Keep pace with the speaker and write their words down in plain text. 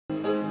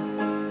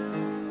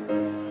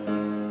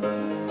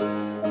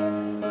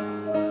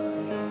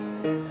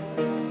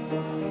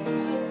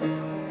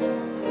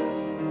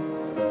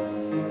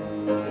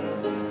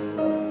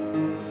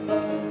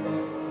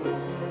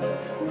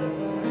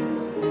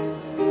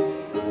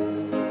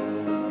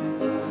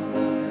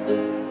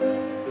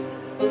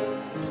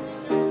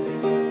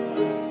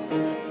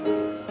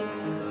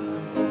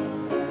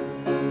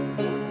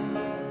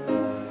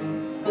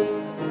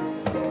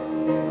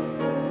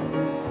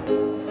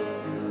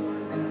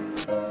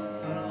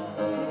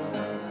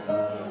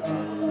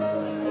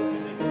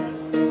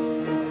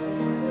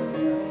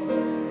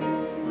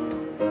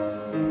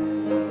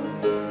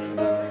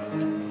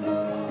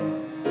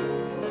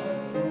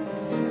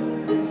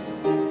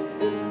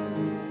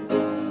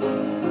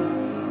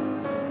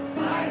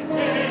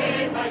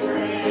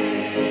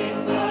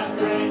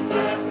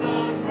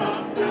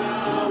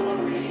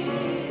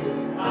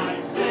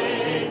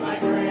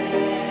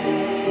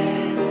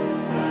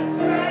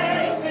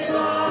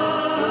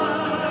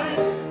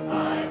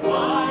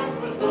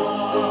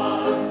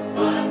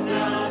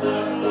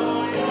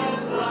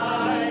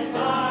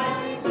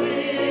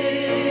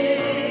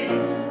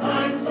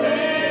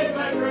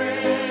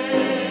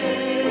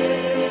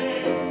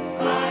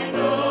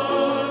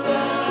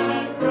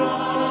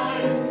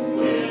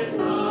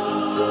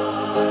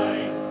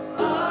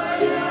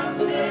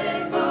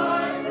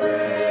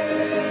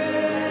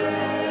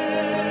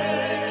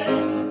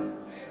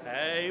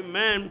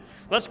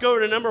Let's go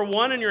to number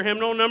 1 in your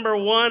hymnal. Number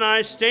 1,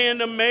 I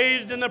stand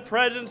amazed in the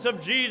presence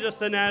of Jesus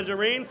the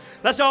Nazarene.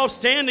 Let's all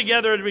stand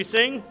together as we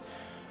sing,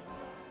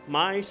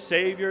 My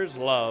Savior's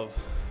Love.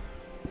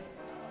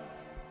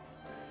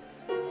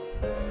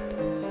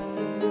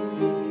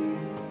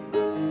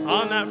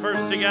 On that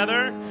first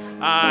together,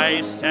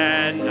 I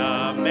stand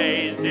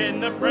amazed in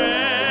the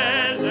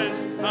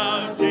presence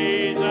of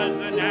Jesus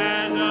the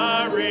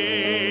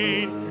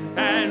Nazarene,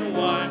 and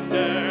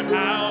wonder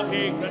how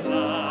he could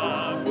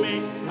love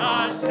me,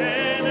 a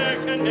sinner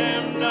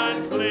condemned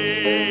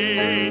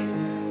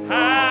unclean.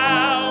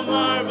 How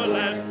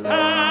marvelous,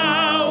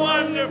 how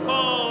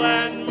wonderful,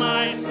 and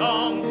my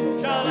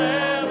song shall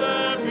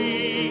ever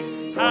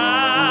be.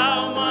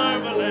 How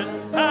marvelous,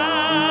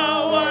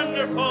 how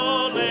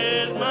wonderful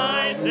is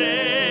my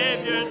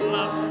Savior's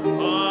love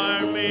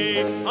for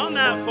me. On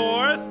that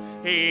fourth,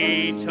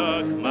 he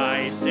took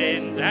my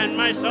sins and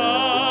my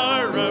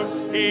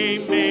sorrows, he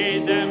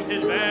made them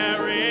his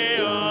very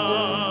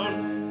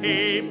own.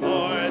 He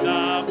bore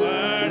the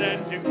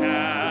burden to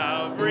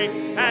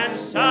Calvary and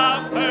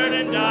suffered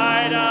and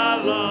died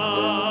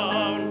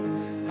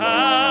alone.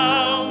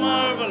 How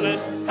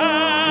marvelous,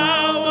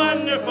 how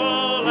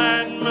wonderful,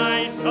 and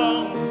my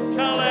song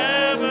shall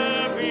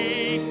ever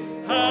be.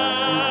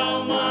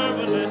 How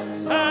marvelous,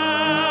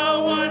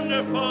 how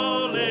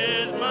wonderful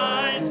is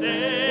my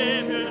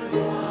Savior's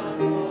love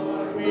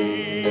for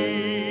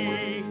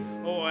me.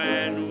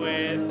 When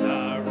with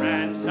a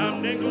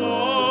ransomed in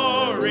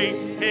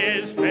glory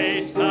his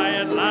face I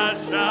at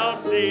last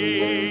shall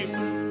see,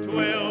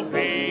 'twill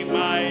be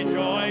my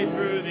joy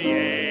through the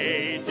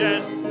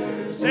ages,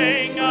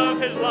 sing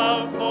of his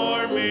love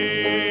for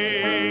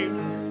me.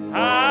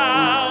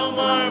 How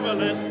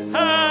marvelous,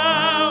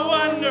 how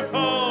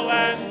wonderful,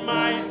 and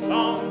my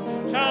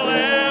song shall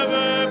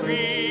ever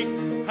be.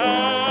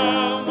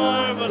 How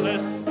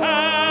marvelous,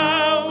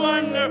 how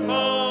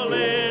wonderful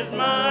is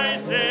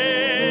my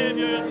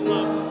Savior's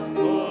love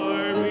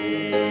for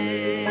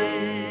me.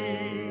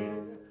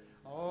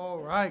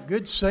 All right,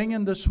 good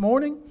singing this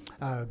morning.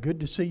 Good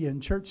to see you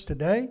in church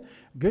today.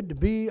 Good to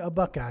be a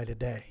Buckeye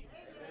today.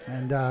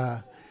 And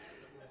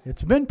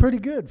it's been pretty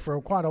good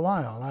for quite a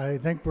while. I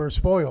think we're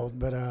spoiled,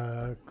 but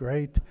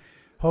great.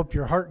 Hope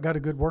your heart got a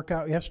good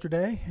workout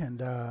yesterday,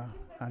 and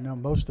I know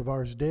most of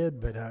ours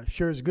did, but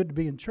sure is good to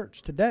be in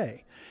church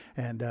today.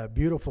 And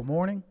beautiful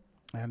morning,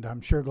 and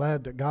I'm sure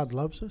glad that God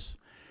loves us,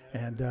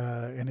 and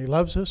he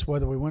loves us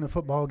whether we win a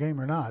football game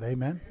or not.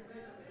 Amen.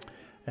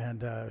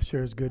 And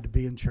sure is good to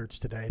be in church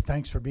today.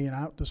 Thanks for being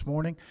out this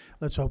morning.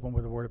 Let's open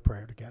with a word of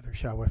prayer together,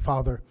 shall we?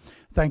 Father,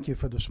 thank you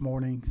for this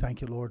morning.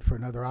 Thank you, Lord, for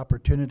another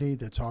opportunity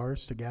that's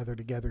ours to gather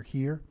together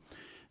here.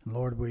 And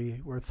Lord,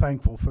 we're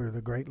thankful for the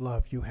great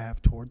love you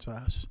have towards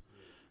us.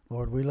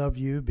 Lord, we love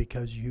you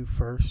because you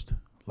first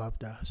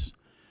loved us.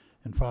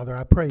 And Father,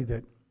 I pray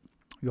that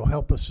you'll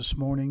help us this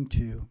morning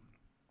to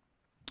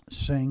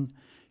sing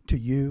to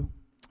you,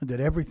 that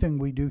everything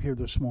we do here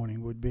this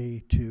morning would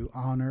be to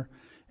honor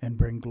and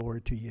bring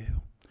glory to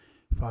you.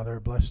 Father,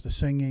 bless the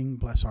singing,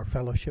 bless our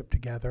fellowship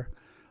together,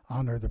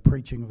 honor the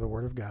preaching of the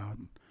Word of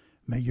God.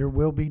 May your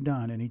will be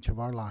done in each of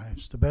our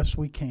lives. The best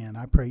we can,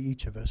 I pray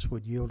each of us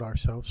would yield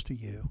ourselves to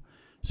you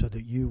so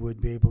that you would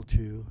be able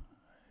to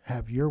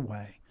have your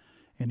way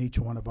in each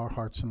one of our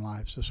hearts and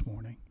lives this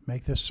morning.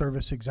 Make this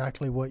service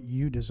exactly what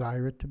you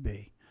desire it to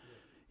be.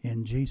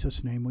 In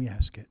Jesus' name we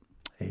ask it.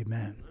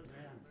 Amen.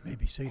 Amen. You may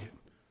be seated.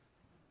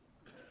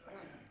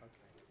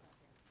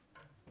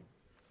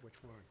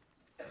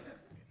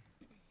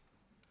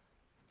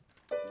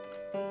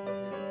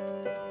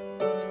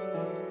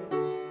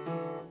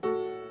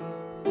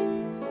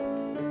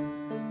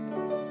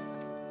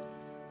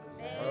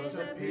 There's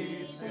a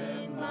peace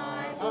in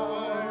my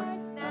heart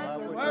that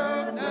the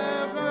world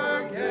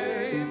never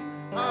gave,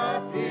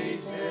 a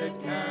peace it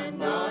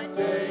cannot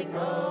take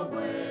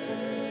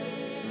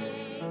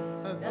away.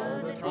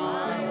 Though the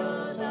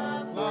trials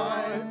of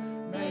life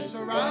may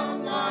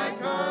surround like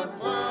a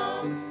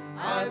cloud,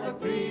 I've a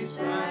peace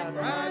that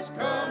has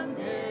come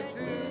here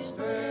to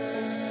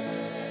stay.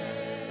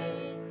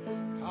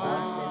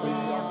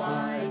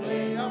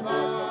 Constantly abiding,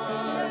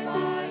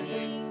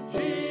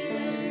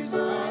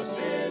 Jesus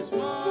is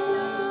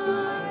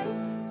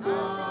mine.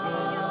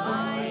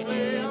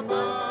 Constantly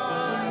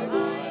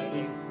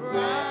abiding,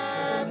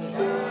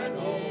 raptured,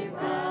 oh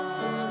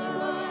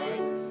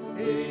raptured.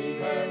 He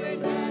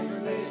leads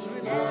me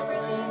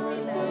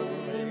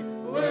lovely,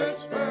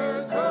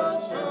 whispers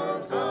of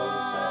so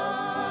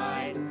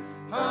kind.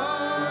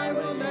 I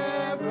will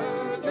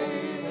never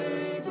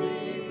leave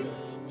thee,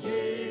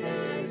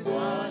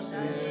 Jesus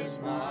is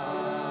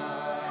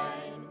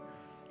mine.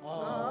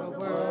 All the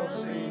world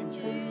seemed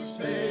to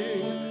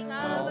sing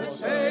of the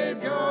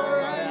Savior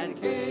and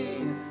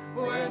King,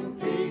 when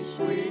peace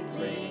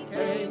sweetly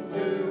came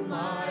to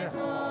my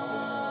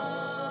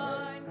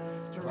heart.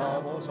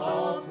 Troubles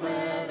all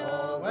fled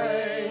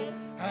away,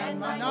 and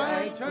my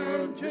night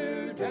turned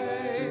to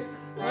day.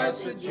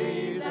 Blessed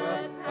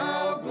Jesus,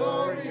 how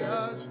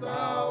glorious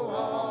thou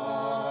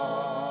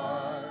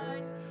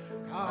art.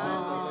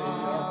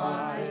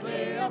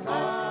 Constantly abiding,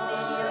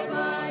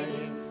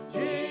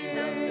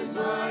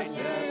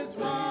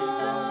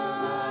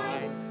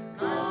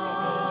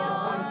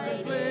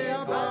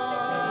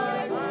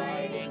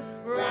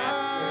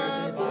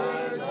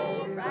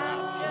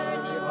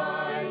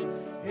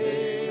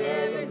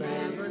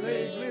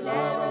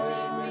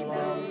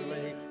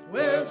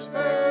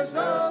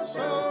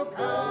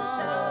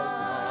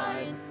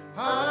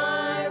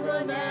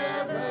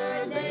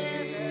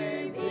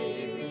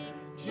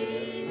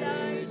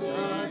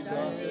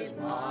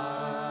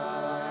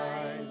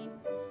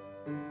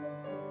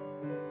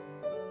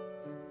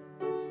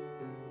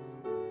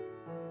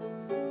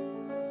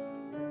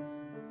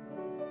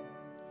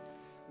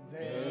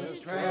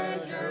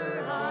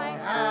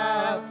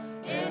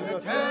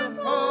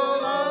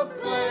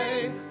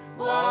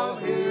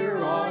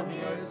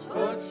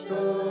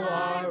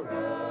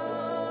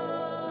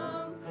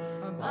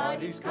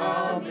 that he's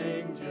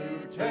coming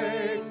to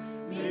take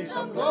me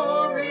some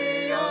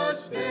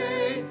glorious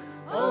day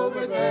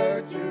over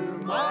there to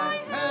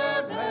my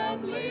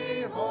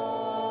heavenly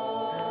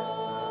home.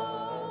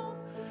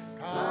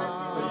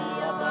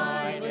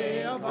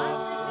 Constantly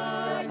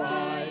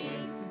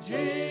abiding,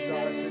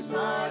 Jesus is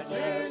mine,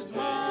 is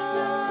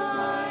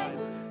mine.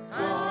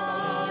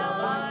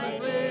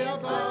 Constantly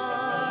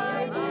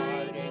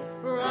abiding,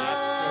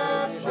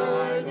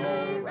 rapture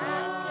divine.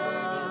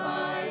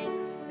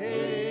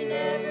 He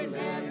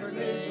never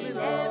leaves me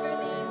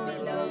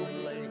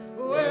lonely.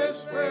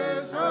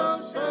 Whispers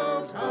of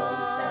so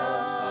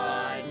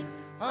kind,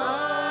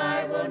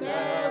 I will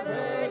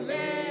never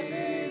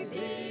leave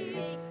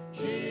thee.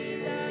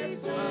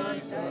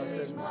 Jesus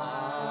is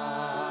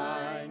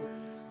mine.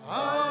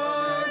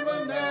 I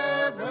will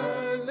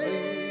never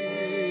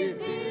leave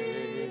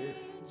thee.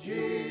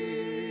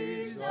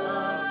 Jesus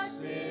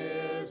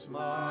is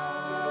mine.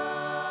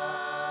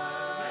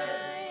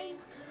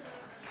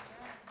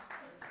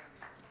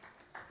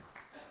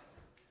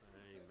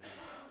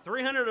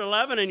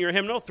 311 in your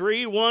hymnal,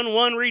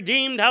 311,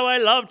 redeemed, how I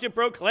love to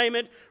proclaim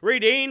it,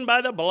 redeemed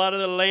by the blood of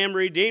the Lamb,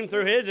 redeemed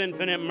through his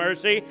infinite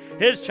mercy,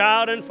 his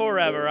child and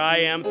forever I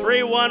am.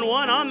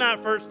 311 on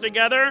that first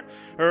together,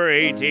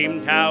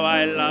 redeemed, how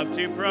I love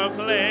to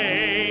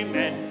proclaim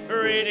it,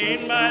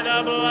 redeemed by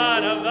the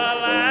blood of the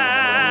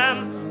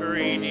Lamb,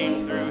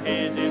 redeemed through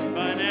his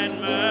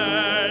infinite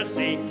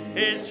mercy,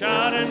 his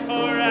child and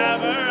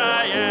forever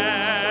I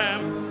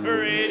am.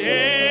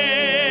 Redeemed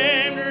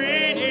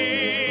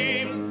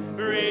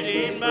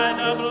by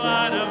the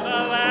blood of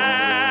the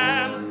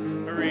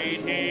Lamb,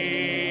 redeemed,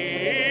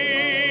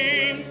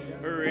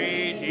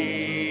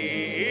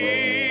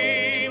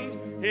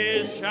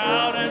 his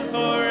child and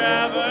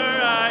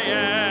forever I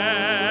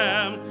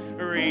am.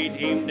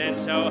 Redeemed and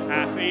so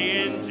happy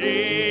in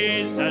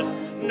Jesus,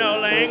 no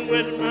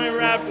language my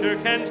rapture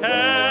can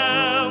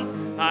tell.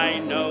 I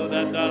know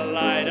that the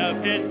light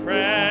of his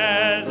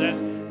presence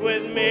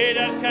with me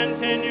does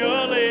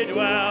continually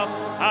dwell.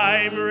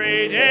 I'm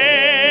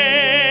redeemed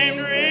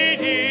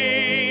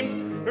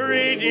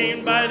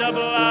by the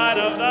blood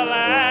of the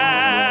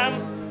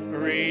Lamb,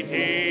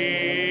 redeemed,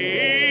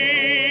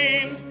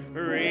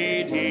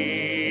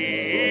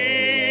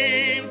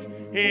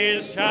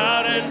 his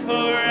child and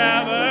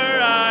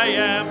forever I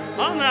am.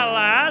 On that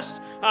last,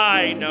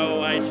 I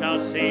know I shall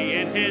see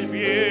in his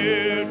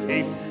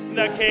beauty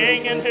the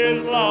King in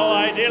whose law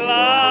I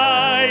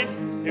delight,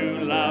 who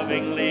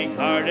lovingly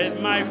guardeth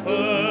my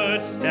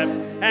footsteps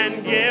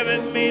and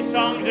giveth me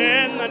songs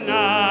in the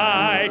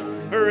night.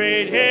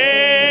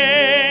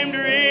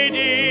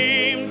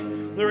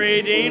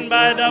 Redeemed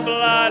by the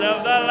blood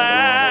of the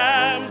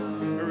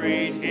Lamb,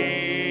 redeemed,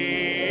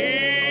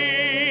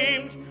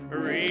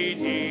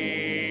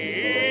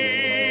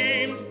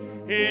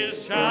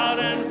 his child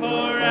and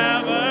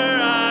forever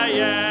I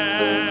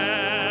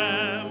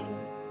am.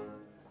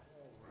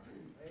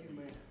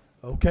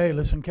 Okay,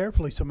 listen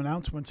carefully. Some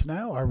announcements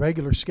now. Our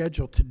regular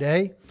schedule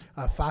today,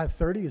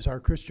 5:30 is our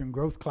Christian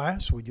growth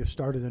class. We just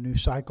started a new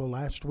cycle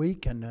last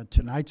week, and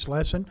tonight's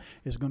lesson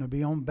is going to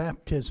be on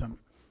baptism.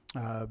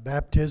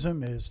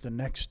 Baptism is the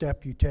next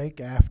step you take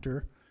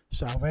after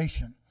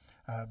salvation.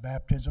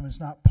 Baptism is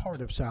not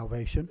part of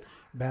salvation.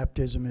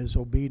 Baptism is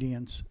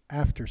obedience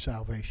after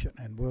salvation.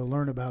 And we'll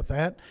learn about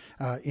that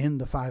in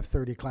the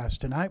 5:30 class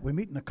tonight. We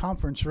meet in the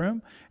conference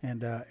room,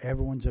 and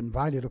everyone's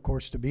invited, of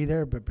course, to be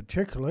there. But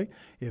particularly,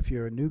 if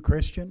you're a new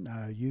Christian,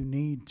 you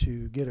need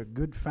to get a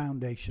good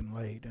foundation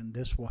laid, and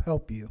this will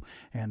help you.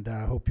 And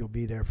I hope you'll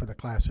be there for the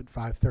class at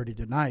 5:30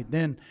 tonight.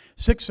 Then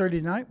 6:30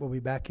 tonight, we'll be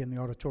back in the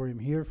auditorium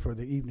here for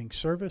the evening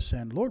service.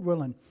 And Lord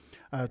willing,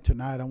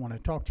 tonight I want to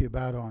talk to you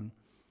about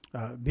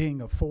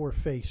being a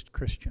four-faced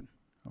Christian.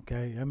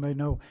 Okay, anybody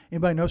know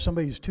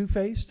somebody who's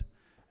two-faced?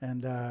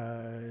 And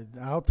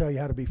I'll tell you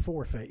how to be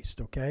four-faced.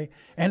 Okay,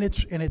 and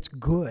it's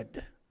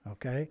good.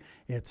 Okay,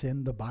 it's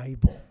in the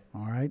Bible.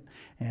 All right,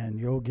 and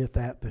you'll get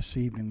that this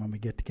evening when we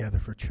get together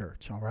for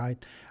church. All right,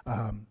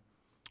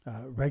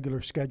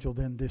 regular schedule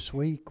then this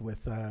week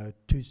with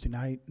Tuesday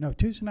night. No,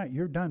 Tuesday night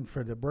you're done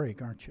for the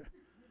break, aren't you?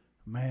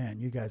 Man,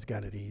 you guys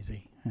got it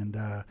easy. And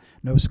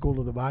no School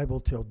of the Bible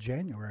till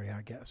January,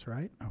 I guess,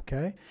 right?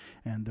 Okay.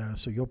 And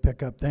so you'll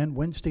pick up then.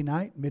 Wednesday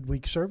night,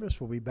 midweek service.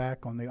 We'll be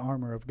back on the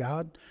armor of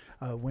God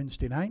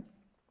Wednesday night.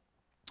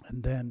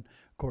 And then,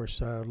 of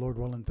course, Lord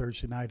willing,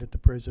 Thursday night at the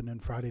prison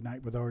and Friday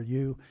night with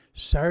RU.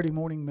 Saturday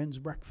morning men's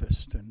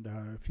breakfast. And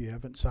if you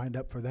haven't signed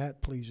up for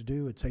that, please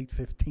do. It's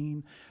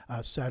 8:15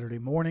 Saturday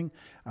morning.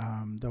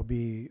 There'll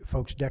be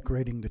folks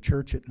decorating the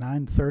church at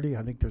 9:30.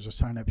 I think there's a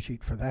sign-up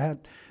sheet for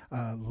that.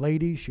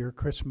 Ladies, your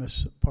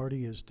Christmas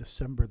party is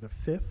December the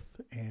 5th,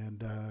 and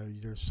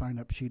there's a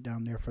sign-up sheet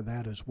down there for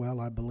that as well,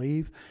 I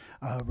believe.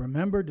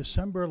 Remember,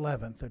 December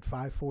 11th at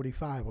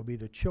 5:45 will be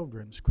the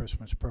children's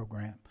Christmas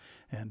program,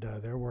 and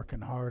they're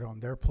working hard on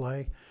their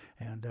play,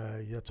 and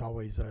it's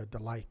always a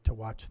delight to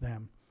watch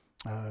them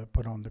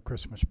put on the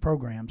Christmas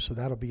program. So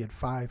that'll be at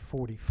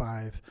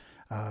 5:45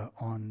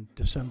 on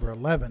December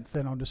 11th.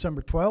 Then on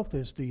December 12th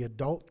is the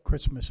adult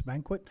Christmas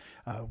banquet.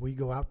 We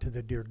go out to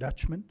the Dear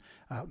Dutchman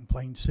out in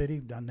Plain City.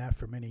 We've done that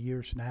for many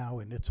years now,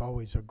 and it's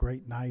always a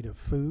great night of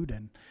food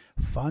and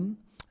fun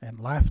and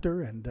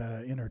laughter and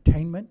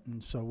entertainment,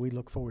 and so we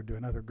look forward to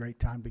another great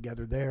time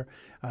together there.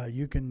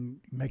 You can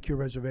make your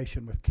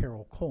reservation with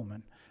Carol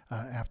Coleman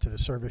after the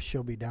service.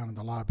 She'll be down in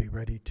the lobby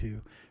ready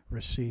to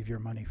receive your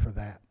money for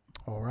that.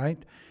 All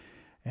right,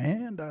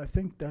 and I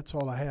think that's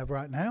all I have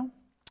right now.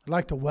 I'd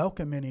like to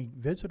welcome any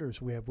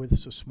visitors we have with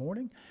us this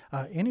morning.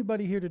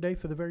 Anybody here today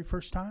for the very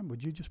first time?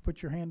 Would you just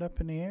put your hand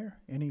up in the air?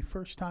 Any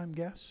first-time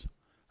guests?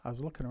 I was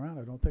looking around.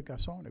 I don't think I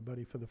saw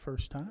anybody for the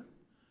first time.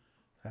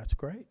 That's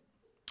great.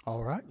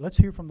 All right, let's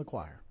hear from the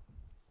choir.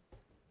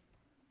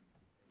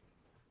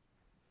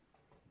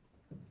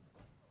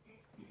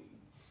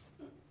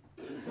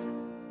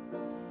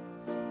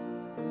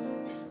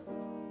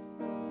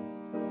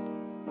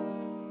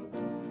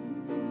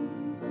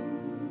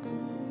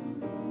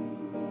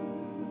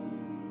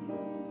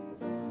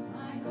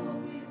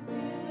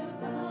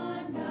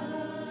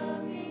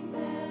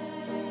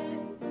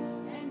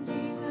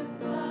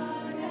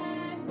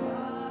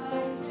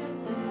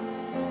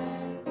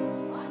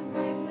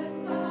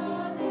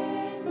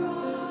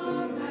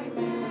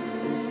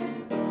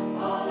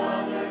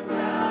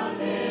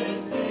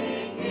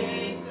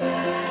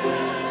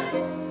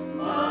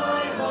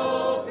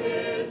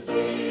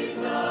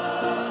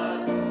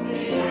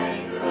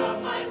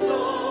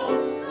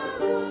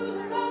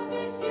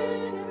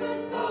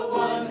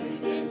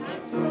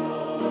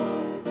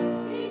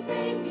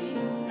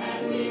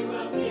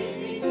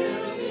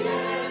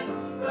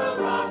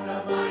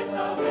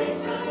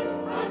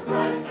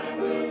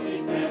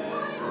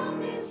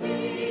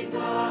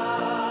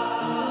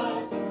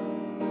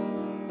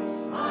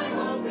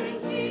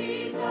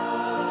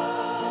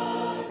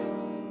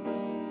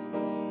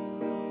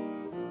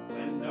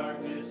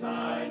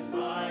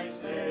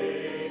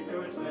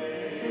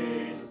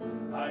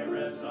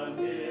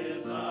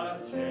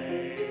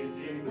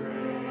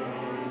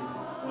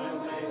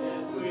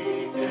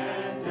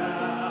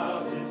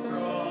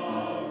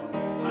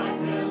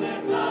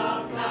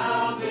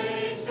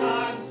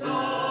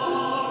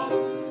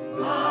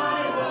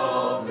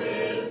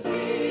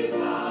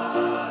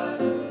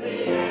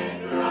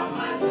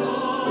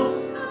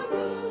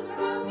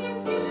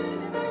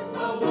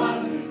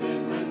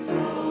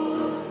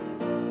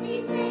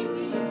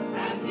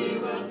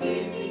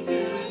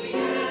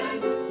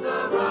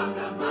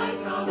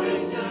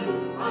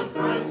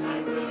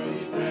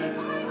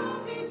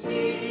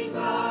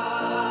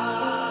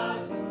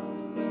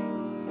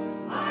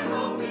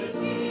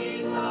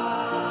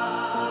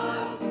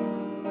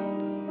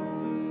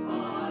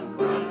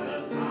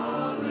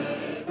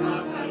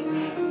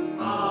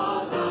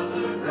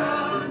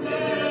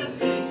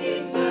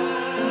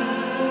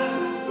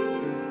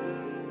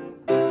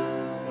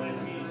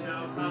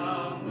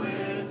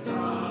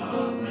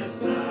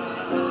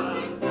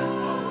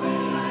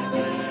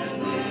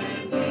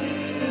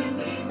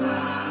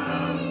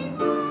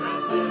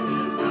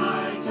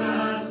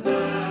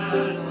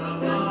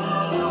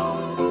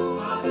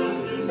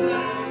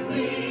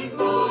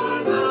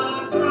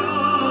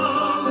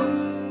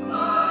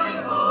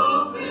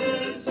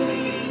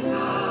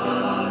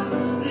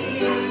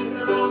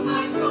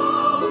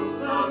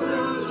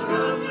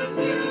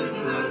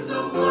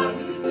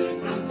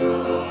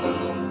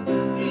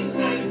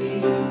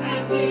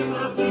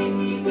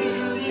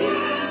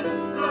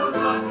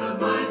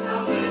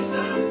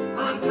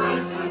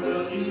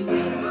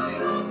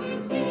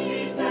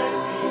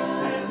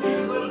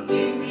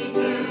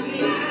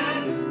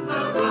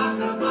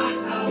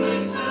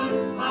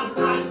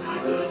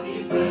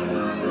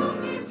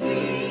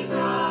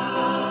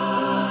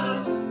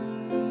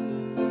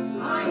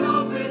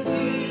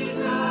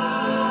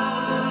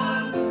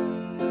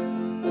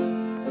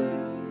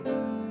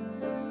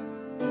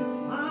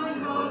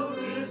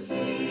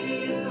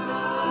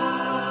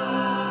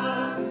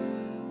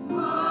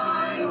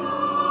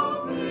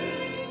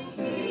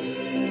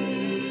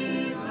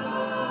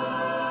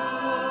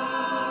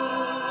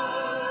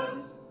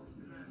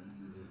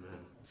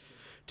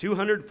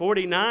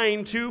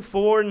 $249,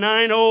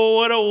 249. Oh,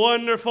 what a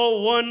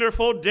wonderful,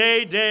 wonderful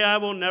day I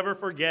will never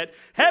forget.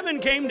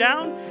 Heaven came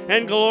down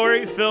and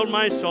glory filled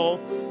my soul.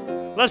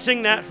 Let's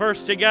sing that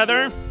first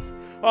together.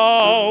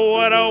 Oh,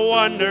 what a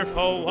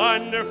wonderful,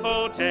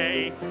 wonderful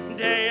day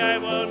I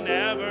will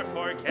never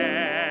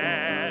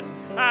forget.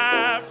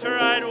 After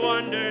I'd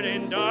wandered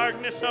in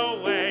darkness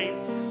away,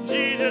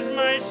 Jesus,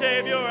 my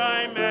Savior,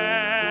 I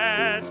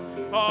met.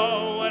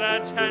 Oh, what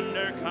a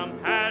tender,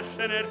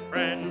 compassionate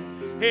friend.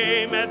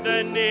 He met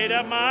the need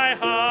of my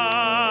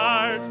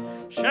heart.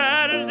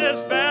 Shattered,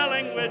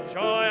 dispelling with joy,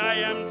 I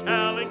am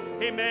telling,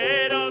 He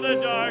made all the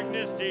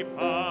darkness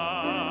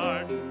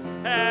depart.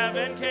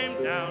 Heaven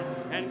came down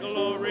and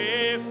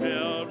glory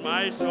filled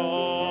my soul.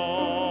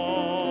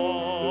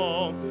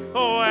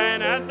 Oh,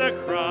 and at the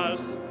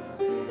cross,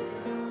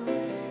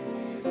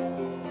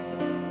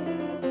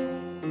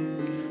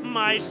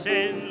 My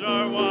sins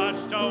are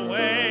washed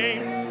away,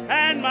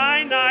 and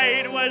my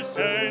night was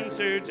turned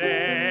to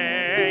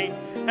day.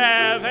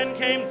 Heaven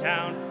came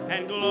down,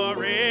 and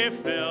glory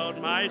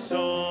filled my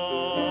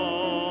soul.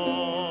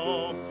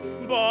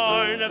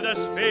 Born of the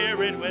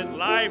Spirit with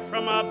life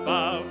from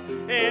above,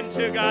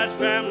 into God's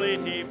family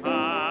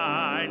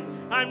divine.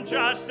 I'm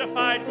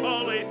justified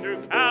fully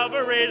through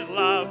Calvary's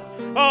love.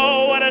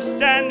 Oh, what a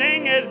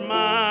standing is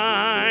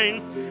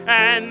mine.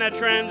 And the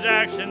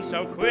transaction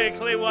so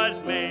quickly was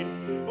made,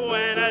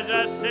 when as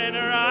a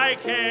sinner I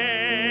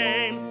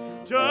came.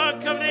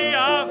 Took of the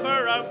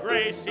offer of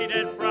grace he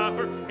did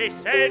proffer. He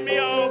saved me,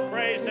 oh,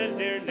 praise his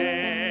dear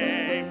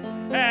name.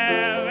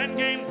 Heaven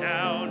came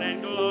down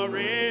and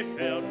glory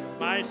filled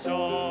my soul.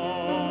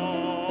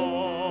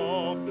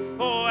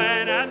 Oh,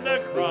 and at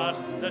the cross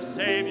the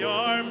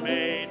Savior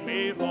made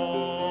me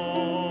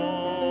whole.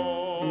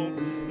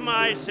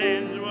 My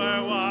sins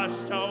were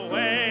washed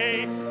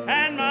away,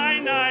 and my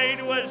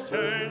night was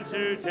turned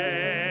to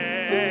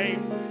day.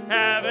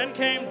 Heaven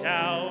came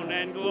down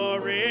and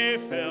glory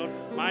filled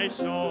my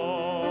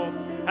soul.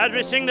 As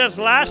we sing this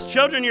last,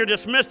 children, you're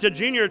dismissed to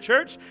junior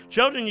church.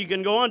 Children, you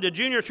can go on to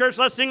junior church.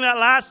 Let's sing that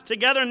last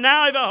together.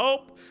 Now I've a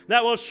hope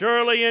that will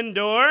surely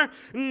endure.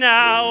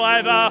 Now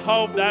I've a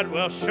hope that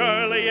will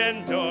surely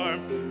endure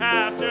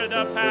after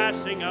the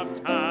passing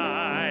of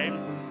time.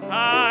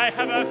 I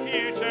have a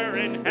future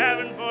in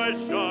heaven for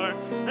sure,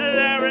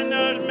 there in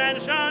those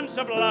mansions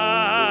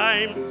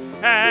sublime.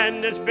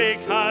 And it's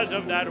because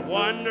of that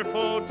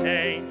wonderful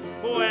day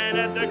when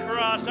at the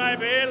cross I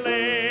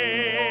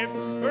believed.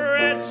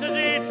 Riches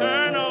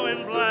eternal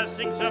and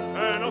blessings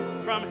supernal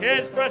from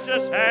his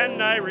precious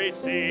hand I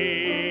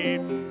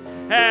received.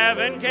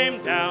 Heaven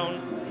came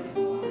down,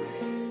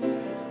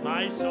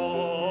 my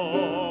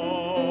soul.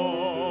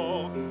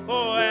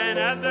 Oh, and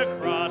at the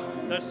cross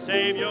the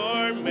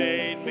Savior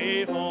made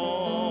me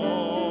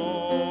whole.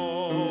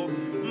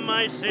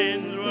 My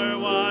sins were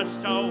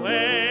washed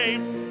away,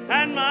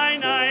 and my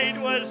night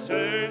was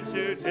turned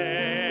to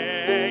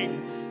day.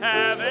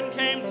 Heaven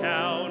came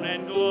down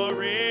and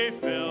glory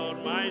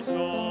filled my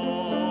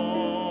soul.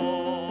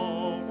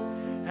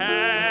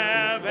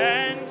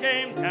 Heaven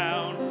came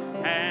down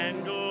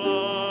and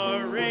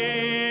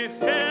glory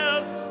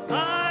filled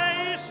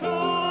my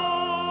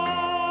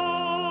soul.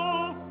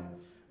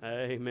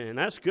 Amen.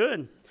 That's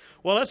good.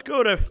 Well, let's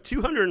go to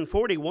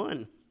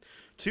 241.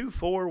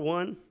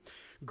 241.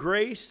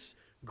 Grace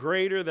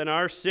greater than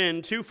our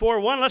sin.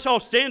 241. Let's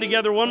all stand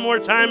together one more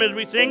time as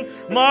we sing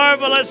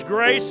Marvelous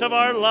Grace of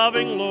Our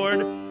Loving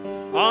Lord.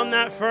 On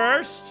that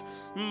first,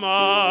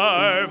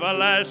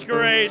 marvelous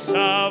grace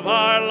of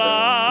our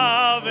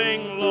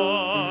loving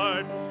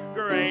Lord,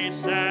 grace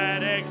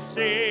that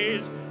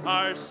exceeds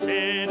our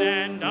sin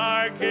and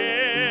our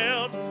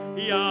guilt,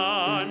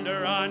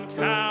 yonder on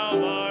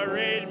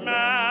Calvary's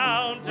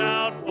mount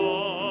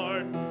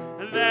outpoured,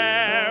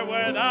 there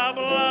where the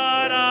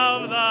blood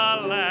of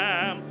the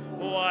Lamb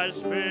was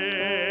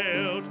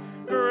spilled.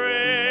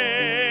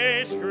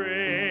 Grace,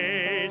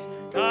 grace,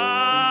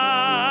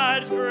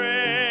 God's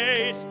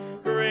grace,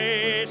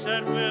 grace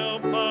that will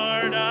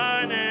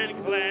pardon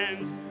and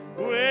cleanse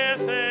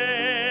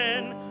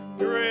within.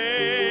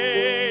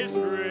 Grace,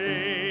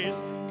 grace,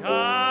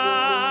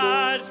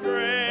 God's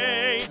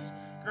grace,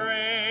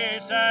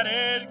 grace that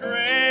is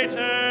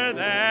greater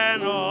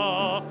than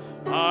all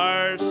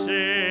our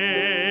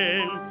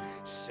sin.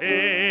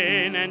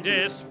 Sin and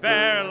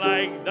despair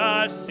like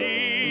the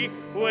sea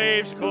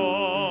waves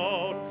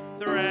cold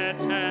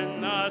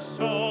threaten the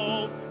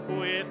soul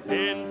with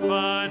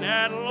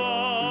infinite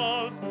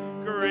loss.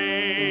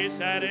 Grace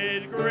that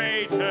is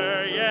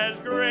greater, yes,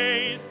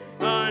 grace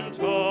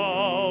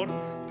untold,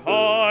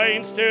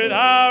 points to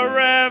the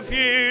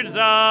refuge,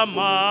 the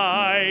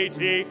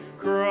mighty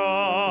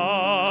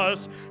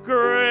cross.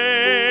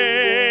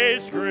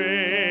 Grace,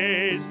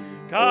 grace,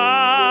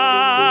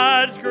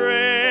 God's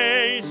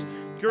grace,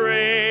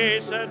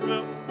 grace that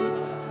will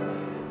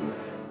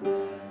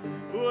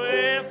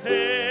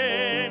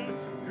within.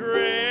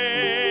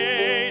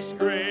 Grace,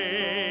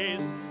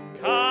 grace,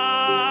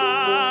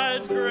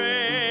 God's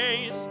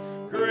grace,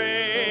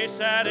 grace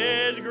that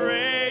is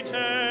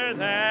greater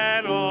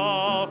than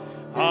all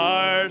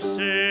our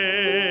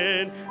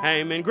sin.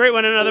 Amen. Greet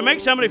one another. Make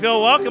somebody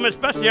feel welcome,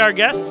 especially our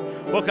guests.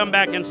 We'll come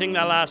back and sing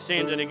that last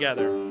stanza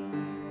together.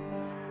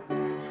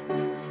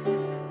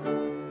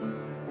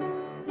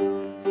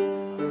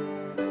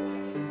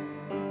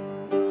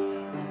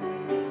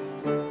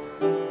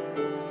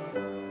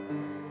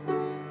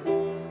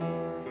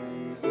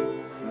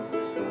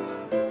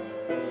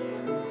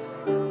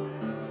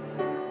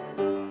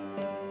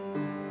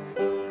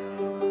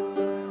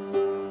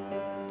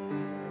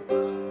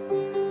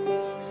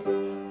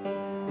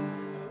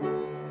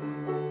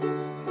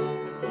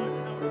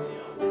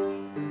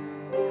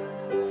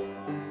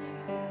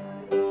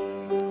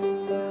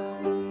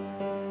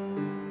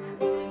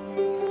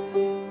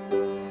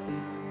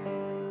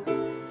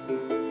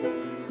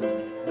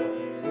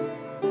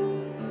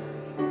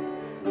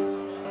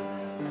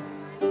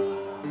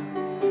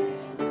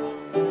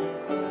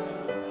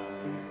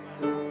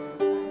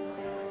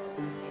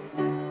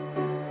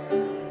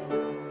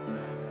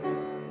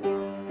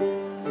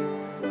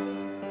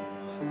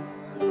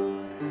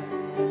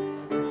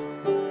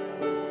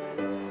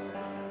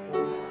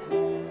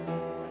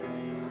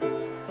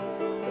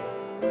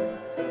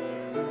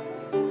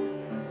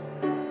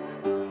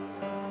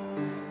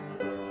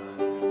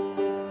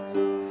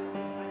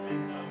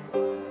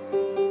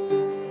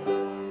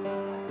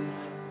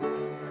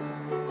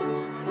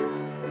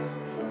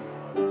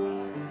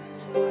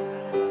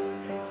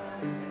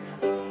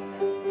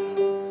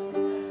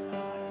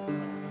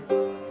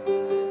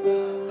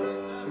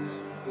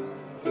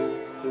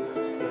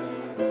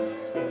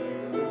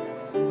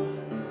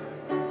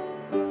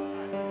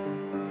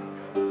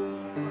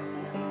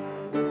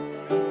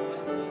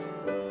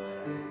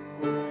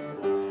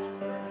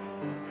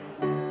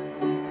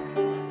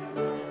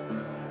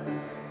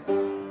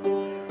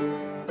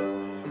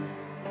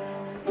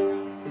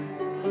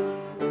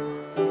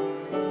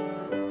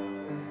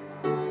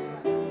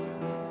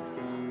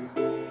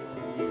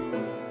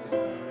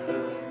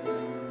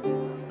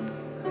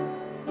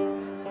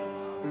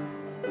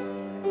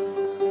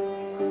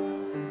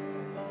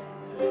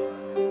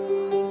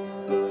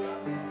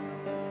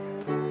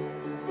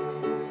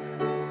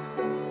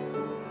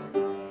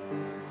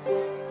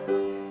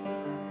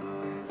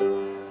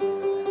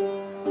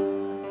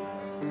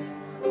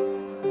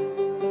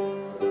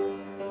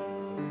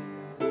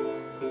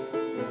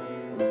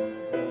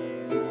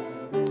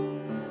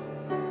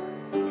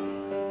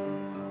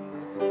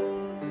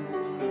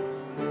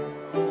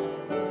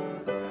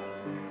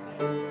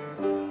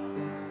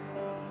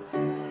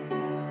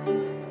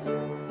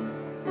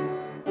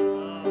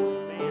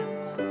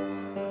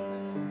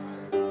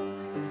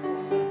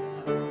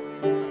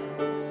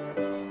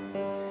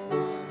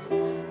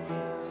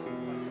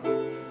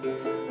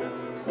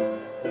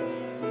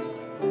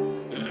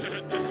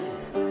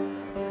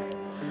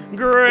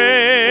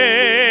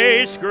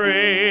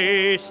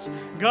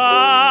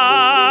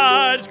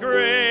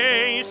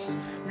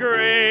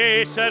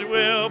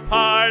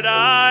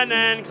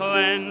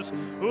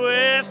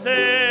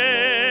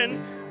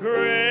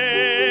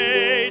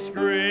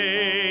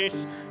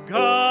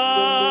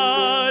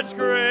 God's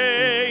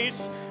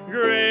grace,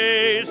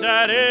 grace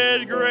that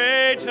is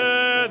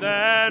greater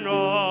than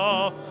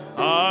all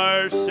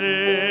our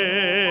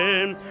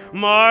sin.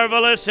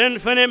 Marvelous,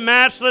 infinite,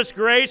 matchless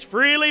grace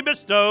freely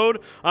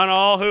bestowed on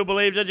all who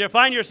believe. Did you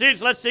find your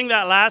seats? Let's sing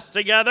that last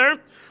together.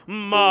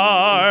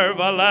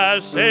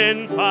 Marvelous,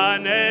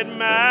 infinite,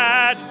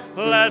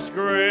 matchless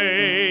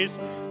grace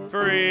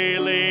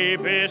freely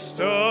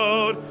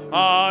bestowed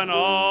on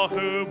all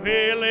who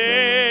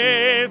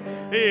believe.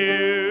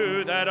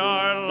 You that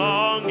are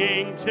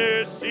longing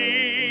to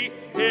see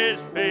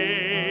His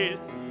face,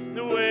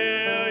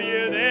 will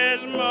you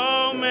this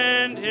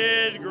moment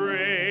His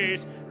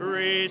grace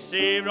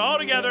receive? All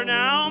together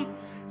now.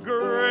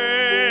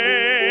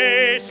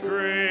 Grace,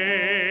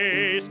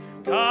 grace,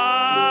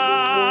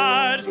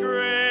 God's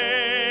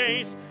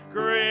grace,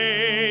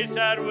 grace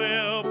that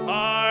will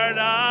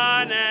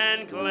pardon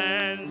and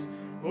cleanse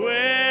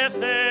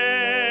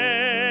within.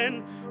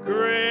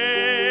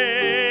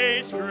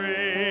 Grace,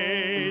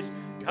 grace,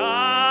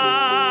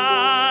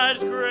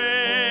 God's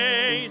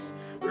grace,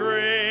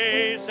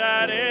 grace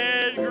that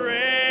is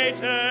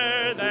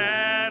greater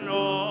than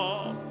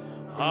all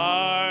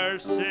our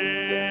sin.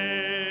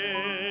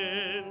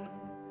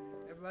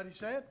 Everybody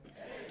say it?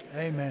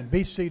 Amen.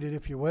 Be seated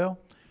if you will.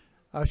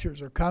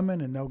 Ushers are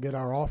coming and they'll get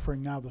our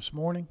offering now this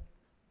morning.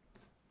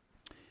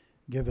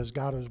 Give as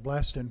God has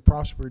blessed and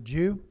prospered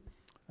you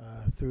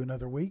through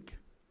another week.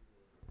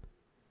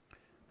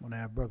 I'm going to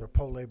have Brother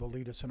Polabel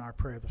lead us in our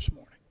prayer this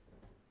morning.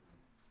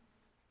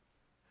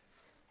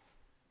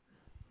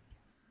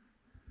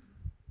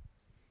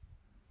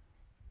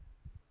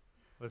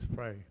 Let's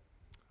pray.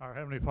 Our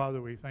Heavenly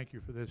Father, we thank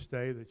you for this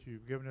day that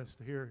you've given us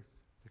here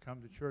to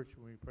come to church.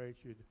 And we pray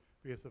that you'd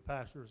be with the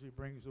pastor as he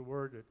brings the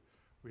word, that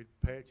we'd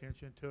pay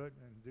attention to it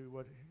and do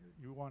what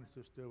you want us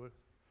to do.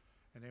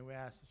 And then we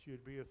ask that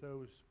you'd be with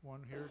those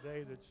one here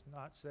today that's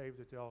not saved,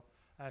 that they'll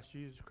ask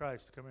Jesus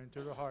Christ to come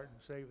into their heart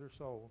and save their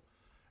soul.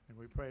 And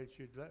we pray that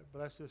you'd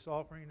bless this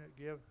offering that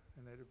give,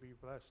 and that it be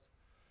blessed.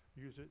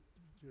 Use it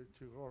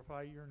to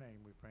glorify your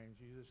name. We pray in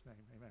Jesus'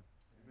 name. Amen.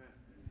 Amen.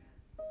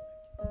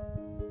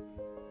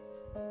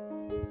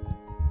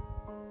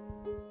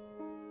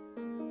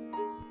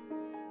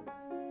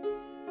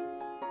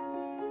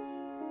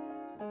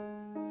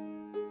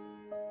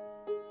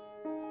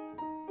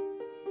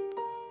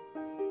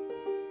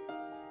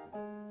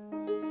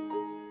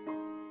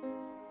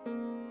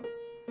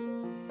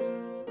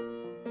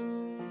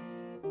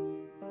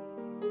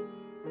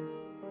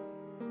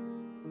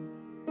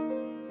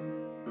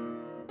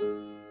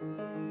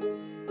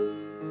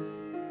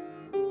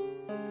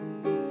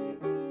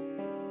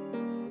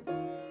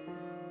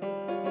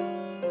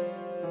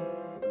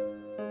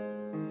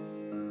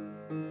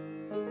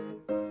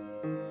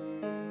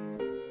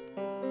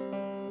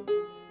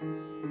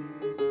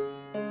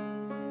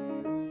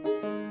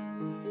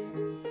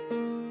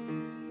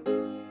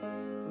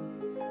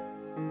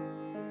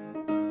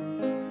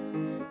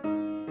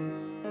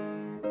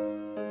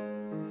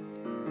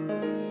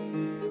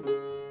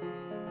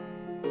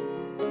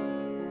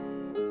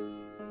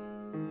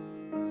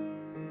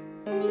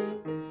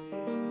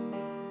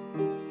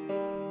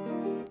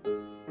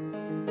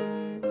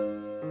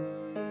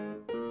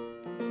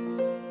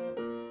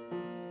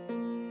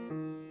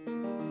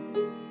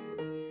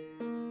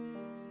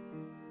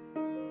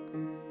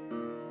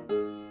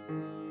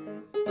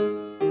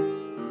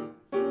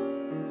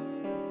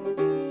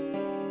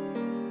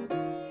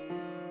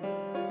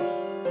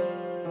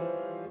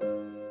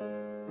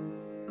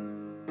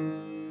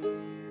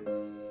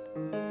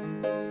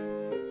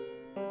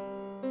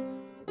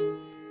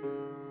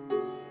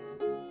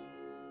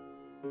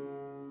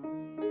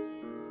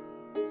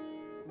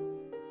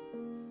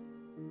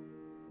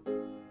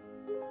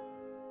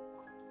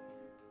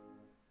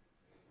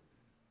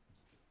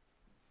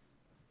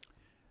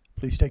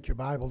 Please take your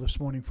Bible this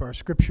morning for our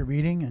scripture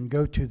reading and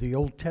go to the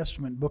Old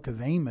Testament book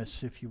of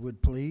Amos, if you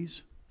would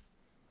please.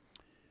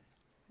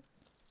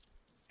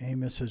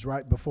 Amos is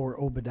right before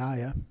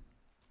Obadiah.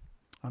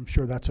 I'm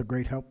sure that's a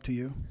great help to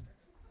you.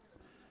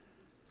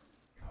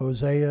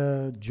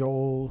 Hosea,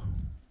 Joel,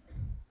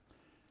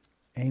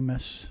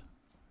 Amos.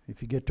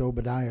 If you get to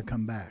Obadiah,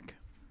 come back.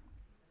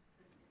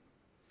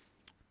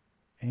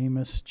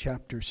 Amos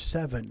chapter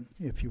 7,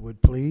 if you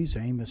would please.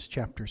 Amos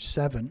chapter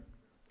 7.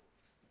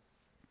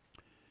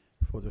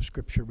 For the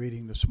scripture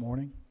reading this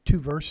morning.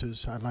 2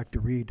 verses I'd like to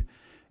read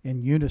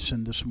in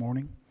unison this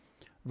morning.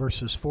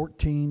 Verses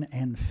 14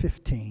 and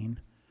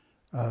 15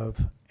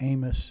 of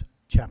Amos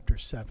chapter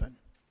 7.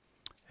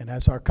 And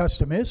as our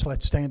custom is,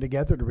 let's stand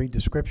together to read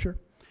the scripture.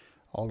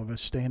 All of us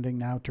standing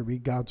now to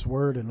read God's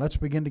word. And let's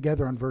begin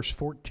together on verse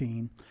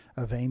 14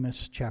 of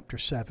Amos chapter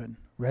 7.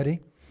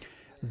 Ready?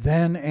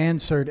 Then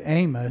answered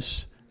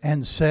Amos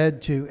and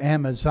said to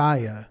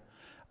Amaziah,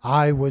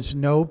 I was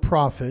no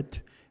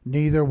prophet,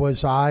 neither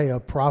was I a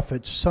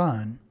prophet's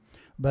son,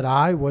 but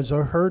I was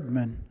a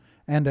herdman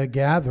and a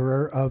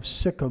gatherer of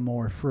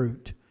sycamore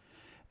fruit.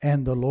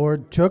 And the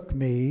Lord took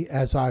me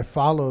as I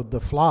followed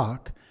the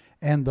flock,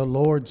 and the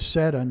Lord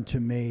said unto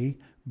me,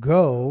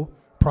 Go,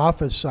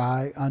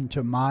 prophesy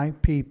unto my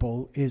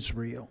people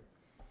Israel.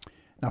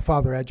 Now,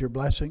 Father, add your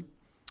blessing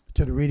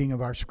to the reading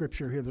of our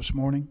scripture here this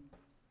morning.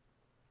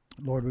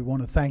 Lord, we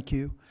want to thank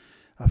you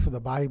for the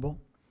Bible.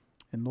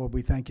 And Lord,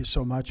 we thank you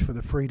so much for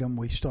the freedom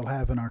we still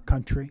have in our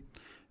country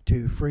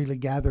to freely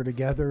gather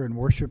together and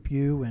worship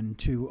you and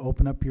to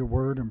open up your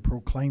word and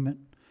proclaim it.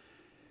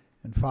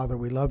 And Father,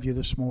 we love you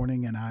this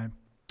morning, and I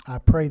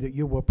pray that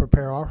you will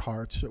prepare our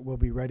hearts, that we'll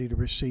be ready to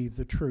receive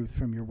the truth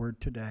from your word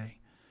today.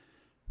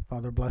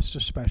 Father, bless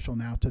us special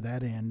now to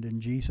that end. In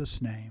Jesus'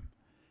 name,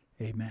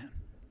 amen.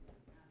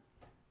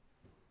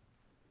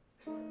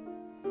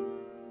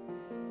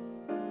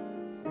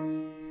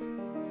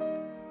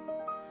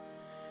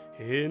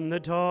 In the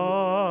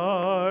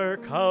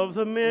dark of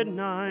the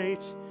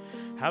midnight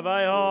have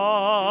I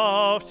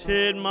oft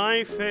hid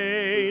my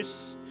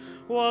face,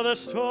 while the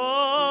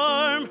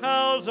storm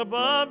howls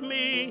above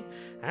me,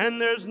 and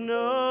there's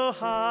no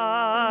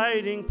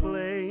hiding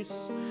place.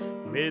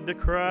 Mid the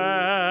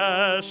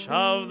crash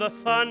of the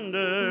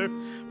thunder,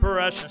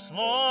 precious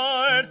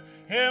Lord,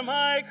 hear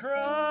my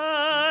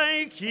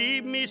cry.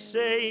 Keep me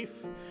safe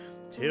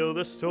till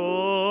the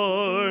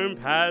storm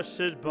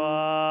passes by,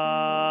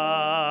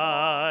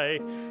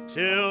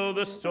 till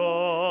the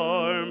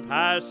storm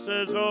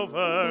passes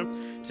over,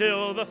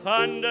 till the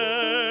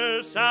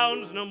thunder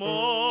sounds no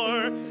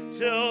more,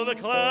 till the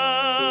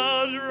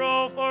clouds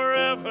roll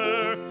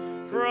forever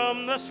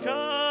from the sky.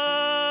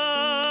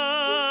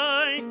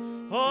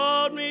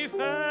 Hold me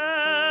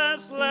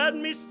fast, let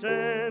me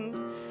stand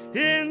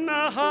in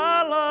the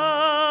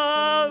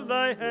hollow of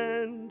thy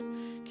hand.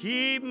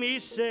 Keep me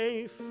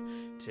safe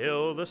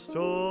till the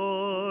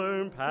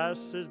storm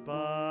passes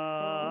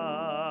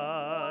by.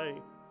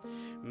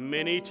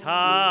 Many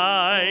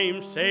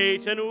times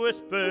Satan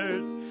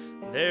whispered,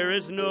 there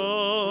is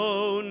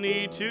no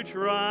need to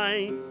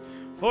try,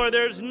 for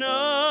there's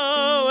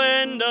no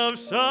end of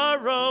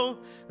sorrow,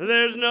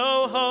 there's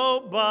no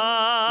hope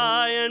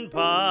by and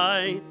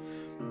by.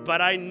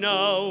 But I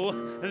know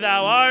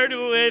thou art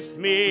with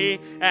me,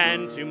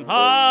 and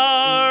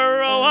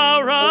tomorrow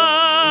I'll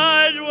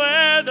rise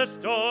where the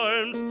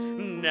storms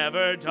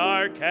never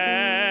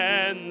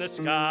darken the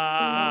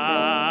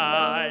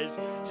skies.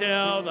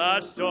 Till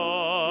the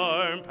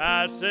storm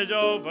passes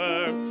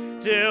over,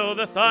 till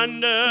the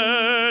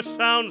thunder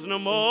sounds no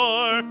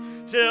more,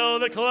 till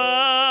the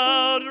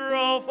clouds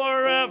roll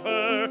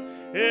forever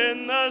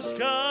in the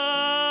sky.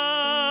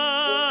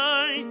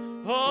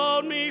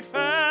 Hold me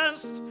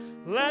fast,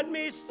 let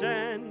me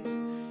stand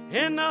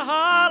in the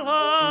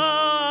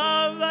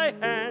hollow of thy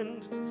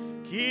hand.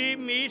 Keep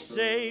me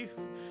safe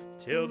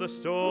till the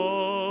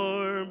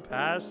storm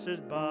passes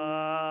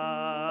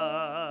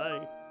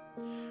by.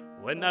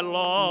 When that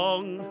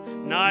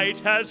long night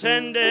has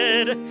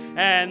ended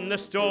and the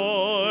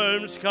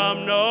storms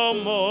come no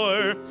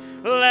more,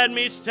 let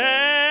me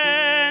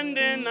stand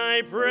in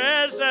thy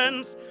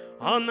presence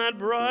on that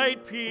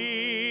bright,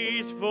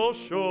 peaceful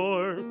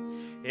shore.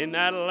 In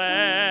that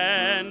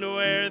land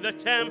where the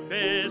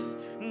tempest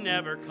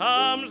never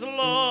comes,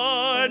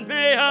 Lord,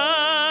 may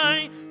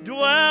I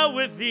dwell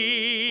with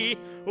thee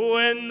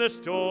when the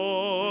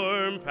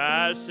storm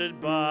passes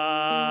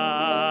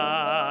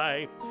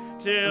by.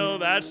 Till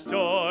that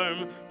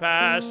storm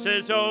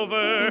passes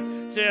over,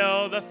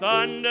 till the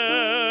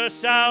thunder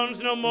sounds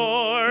no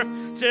more,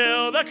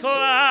 till the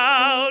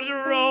clouds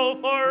roll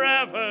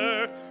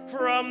forever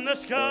from the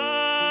sky.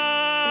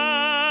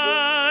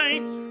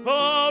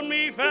 Hold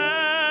me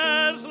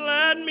fast,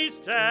 let me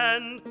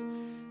stand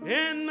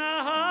in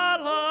the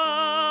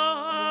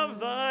hollow of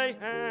thy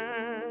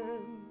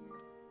hand.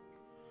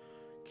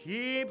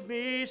 Keep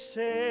me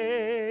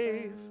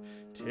safe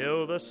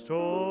till the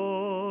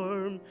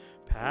storm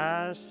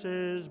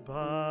passes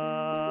by.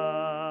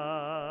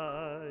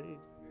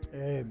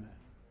 Amen.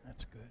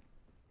 That's good.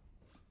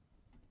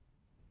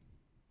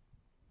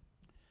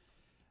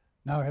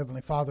 Now, Heavenly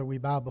Father, we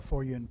bow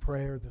before you in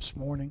prayer this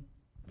morning.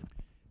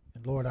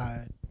 And Lord,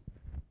 I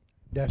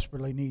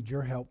desperately need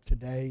your help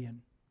today,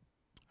 and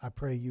I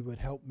pray you would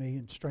help me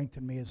and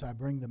strengthen me as I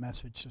bring the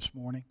message this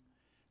morning.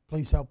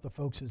 Please help the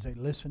folks as they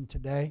listen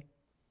today.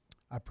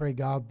 I pray,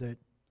 God, that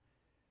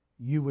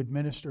you would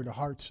minister to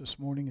hearts this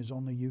morning as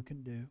only you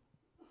can do.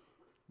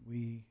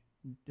 We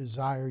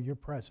desire your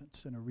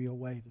presence in a real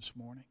way this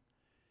morning.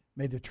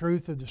 May the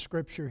truth of the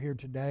Scripture here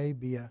today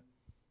be an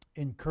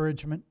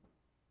encouragement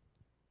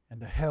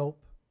and a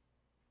help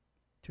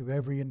to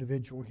every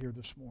individual here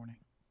this morning.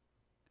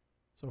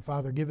 So,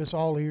 Father, give us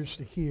all ears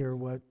to hear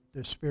what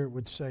the Spirit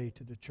would say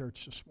to the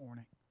church this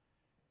morning.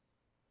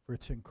 For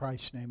it's in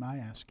Christ's name I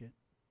ask it.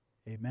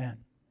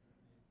 Amen.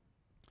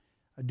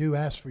 I do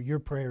ask for your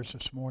prayers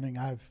this morning.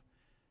 I've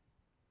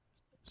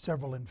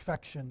several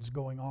infections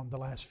going on the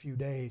last few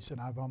days,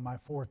 and I'm on my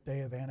 4th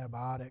day of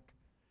antibiotic.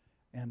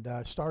 And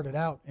started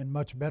out in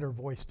much better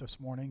voice this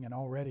morning, and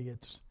already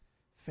it's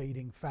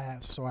fading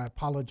fast. So I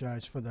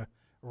apologize for the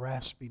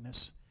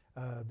raspiness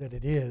that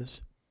it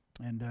is,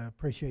 and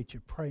appreciate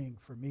you praying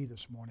for me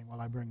this morning while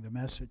I bring the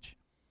message.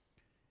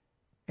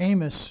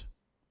 Amos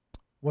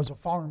was a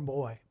farm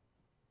boy.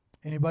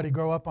 Anybody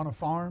grow up on a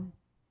farm?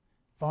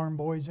 Farm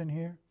boys in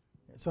here?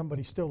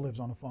 Somebody still lives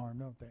on a farm,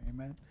 don't they?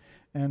 Amen.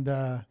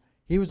 And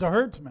he was a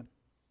herdsman.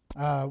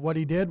 What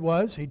he did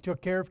was he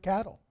took care of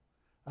cattle.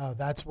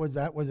 That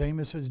was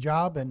Amos's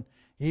job, and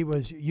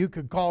you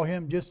could call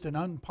him just an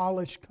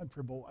unpolished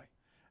country boy.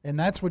 And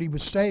that's what he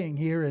was saying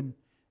here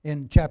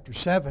in chapter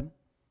 7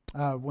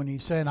 when he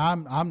said,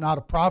 I'm not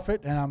a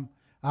prophet, and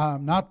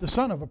I'm not the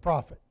son of a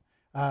prophet.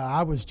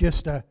 I was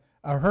just a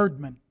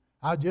herdman.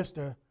 I was just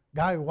a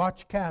guy who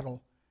watched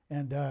cattle.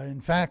 And in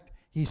fact,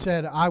 he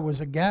said, I was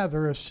a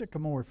gatherer of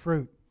sycamore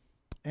fruit.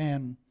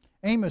 And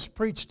Amos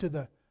preached to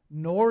the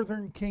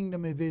northern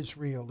kingdom of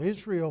Israel.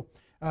 Israel,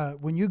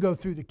 when you go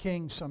through the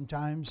kings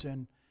sometimes,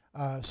 and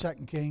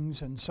 2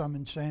 Kings and some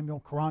in Samuel,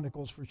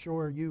 Chronicles for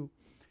sure, you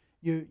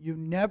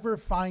never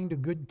find a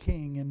good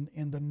king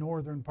in the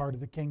northern part of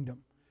the kingdom.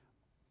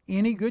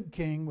 Any good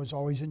king was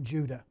always in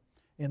Judah,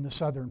 in the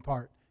southern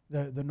part.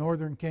 The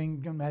northern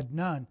kingdom had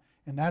none.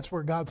 And that's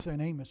where God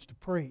sent Amos to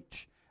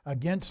preach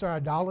against their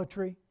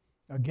idolatry,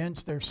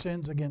 against their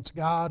sins against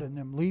God and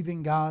them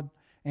leaving God.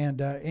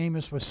 And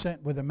Amos was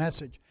sent with a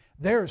message.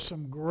 There are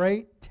some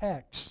great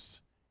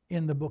texts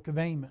in the book of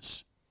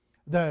Amos.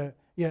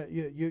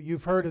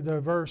 You've heard of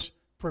the verse,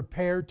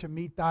 prepare to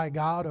meet thy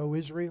God, O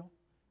Israel.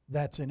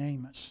 That's in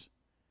Amos.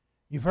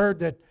 You've heard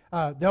that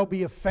there'll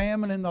be a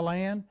famine in the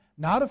land.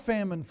 Not a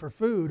famine for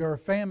food or a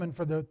famine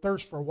for the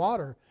thirst for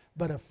water,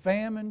 but a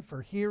famine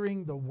for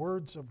hearing the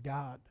words of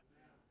God.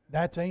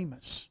 That's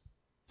Amos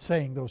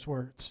saying those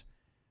words.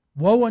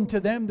 Woe unto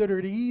them that are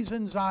at ease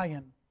in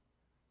Zion.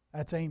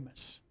 That's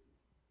Amos.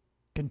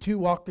 Can two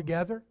walk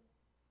together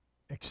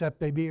except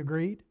they be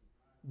agreed?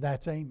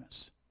 That's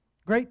Amos.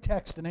 Great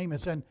text in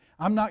Amos, and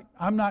I'm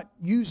not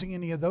using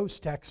any of those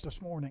texts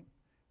this morning,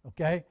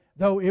 okay?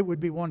 Though it would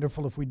be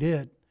wonderful if we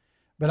did.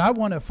 But I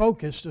want to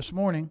focus this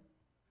morning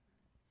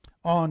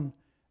on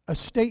a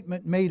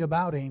statement made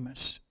about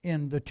Amos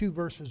in the 2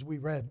 verses we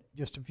read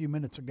just a few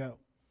minutes ago.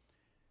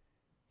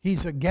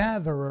 He's a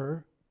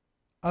gatherer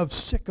of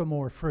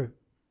sycamore fruit.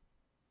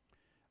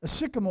 A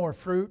sycamore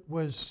fruit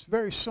was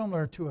very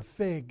similar to a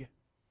fig,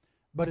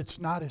 but it's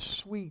not as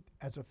sweet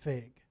as a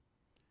fig.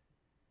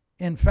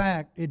 In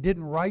fact, it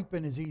didn't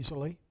ripen as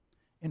easily.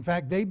 In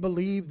fact, they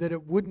believed that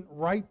it wouldn't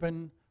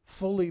ripen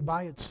fully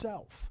by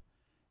itself.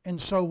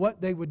 And so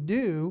what they would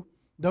do,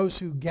 those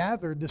who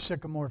gathered the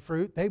sycamore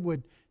fruit, they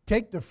would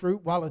take the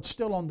fruit while it's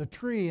still on the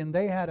tree, and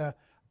they had a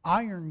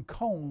iron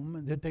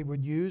comb that they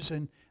would use,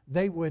 and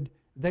they would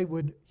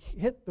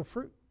hit the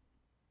fruit,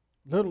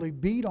 literally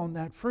beat on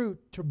that fruit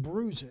to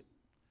bruise it.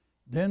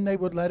 Then they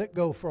would let it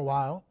go for a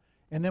while,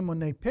 and then when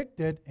they picked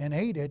it and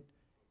ate it,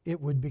 it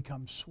would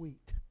become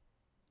sweet,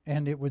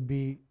 and it would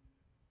be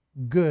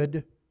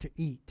good to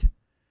eat.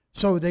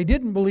 So they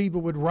didn't believe it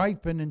would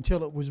ripen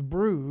until it was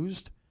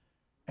bruised,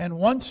 and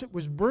once it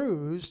was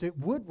bruised, it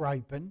would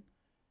ripen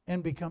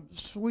and become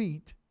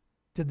sweet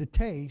to the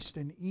taste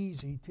and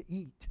easy to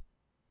eat.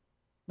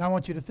 Now I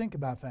want you to think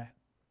about that.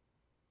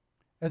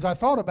 As I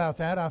thought about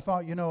that, I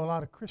thought, a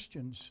lot of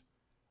Christians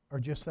are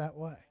just that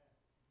way.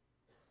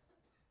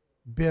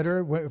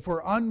 Bitter. If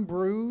we're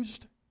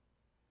unbruised,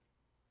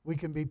 we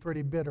can be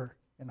pretty bitter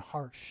and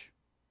harsh.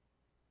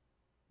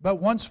 But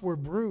once we're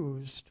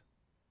bruised,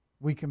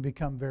 we can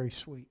become very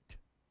sweet.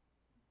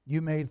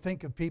 You may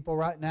think of people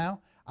right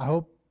now. I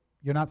hope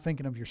you're not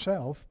thinking of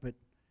yourself, but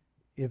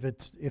if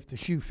the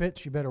shoe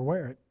fits, you better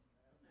wear it.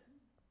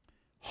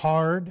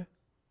 Hard,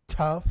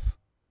 tough,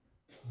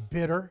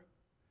 bitter,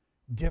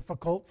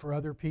 difficult for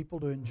other people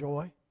to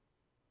enjoy,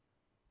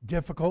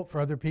 difficult for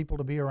other people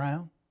to be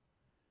around.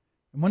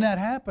 And when that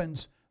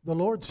happens, the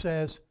Lord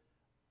says,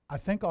 I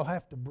think I'll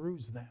have to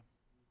bruise them.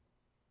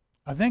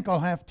 I think I'll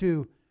have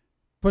to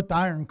put the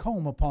iron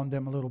comb upon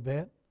them a little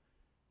bit,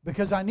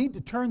 because I need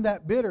to turn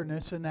that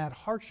bitterness and that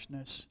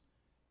harshness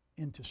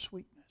into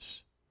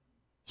sweetness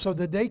so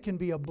that they can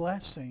be a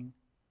blessing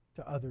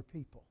to other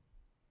people.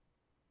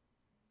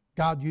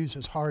 God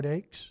uses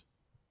heartaches,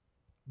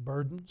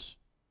 burdens,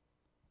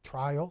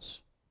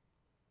 trials,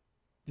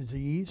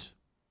 disease,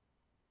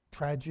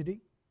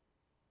 tragedy.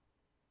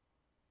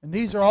 And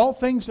these are all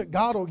things that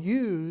God will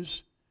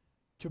use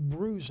to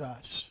bruise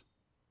us,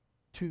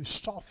 to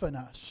soften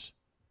us,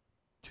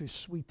 to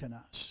sweeten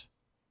us.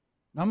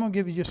 Now I'm going to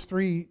give you just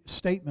 3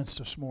 statements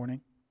this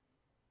morning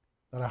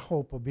that I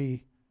hope will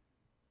be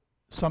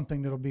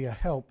something that will be a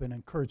help and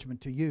encouragement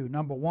to you.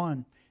 Number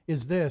 1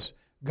 is this: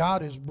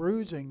 God is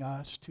bruising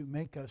us to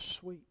make us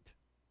sweet.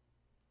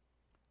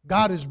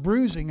 God is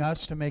bruising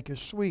us to make us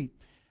sweet.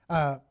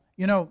 I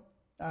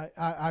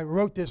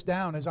wrote this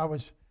down as I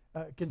was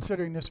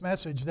considering this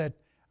message, that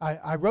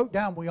I wrote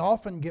down, we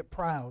often get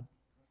proud.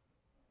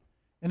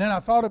 And then I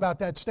thought about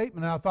that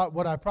statement, and I thought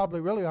what I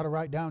probably really ought to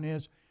write down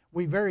is,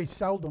 we very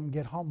seldom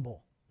get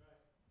humble.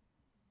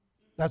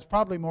 That's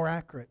probably more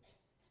accurate.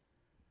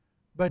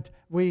 But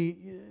we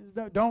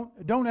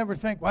don't ever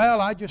think, well,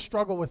 I just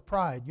struggle with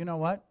pride. You know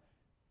what?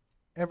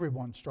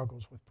 Everyone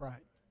struggles with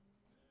pride.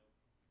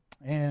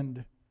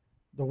 And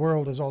the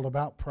world is all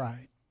about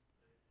pride.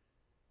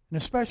 And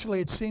especially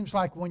it seems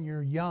like when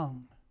you're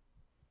young,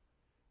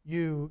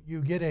 you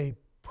get a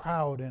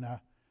proud and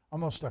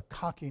almost a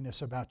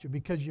cockiness about you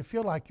because you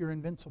feel like you're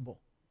invincible.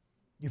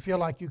 You feel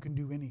like you can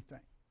do anything.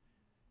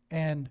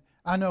 And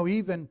I know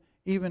even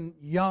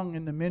young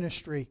in the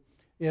ministry,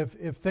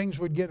 if things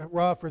would get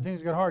rough or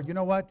things get hard, you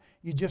know what?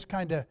 You just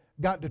kind of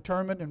got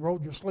determined and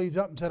rolled your sleeves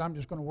up and said, I'm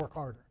just going to work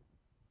harder.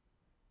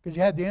 Because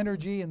you had the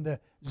energy and the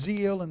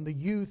zeal and the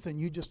youth, and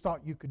you just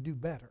thought you could do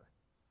better.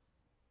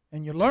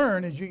 And you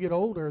learn as you get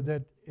older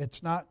that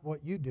it's not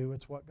what you do,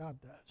 it's what God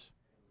does.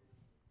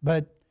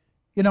 But,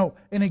 you know,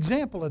 an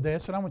example of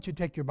this, and I want you to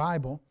take your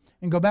Bible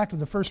and go back to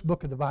the first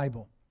book of the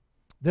Bible.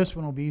 This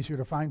one will be easier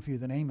to find for you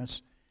than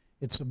Amos.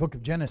 It's the book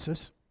of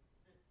Genesis.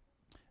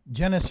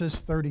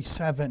 Genesis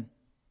 37.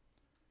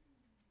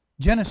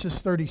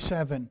 Genesis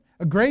 37.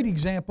 A great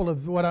example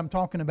of what I'm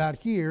talking about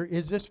here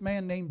is this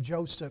man named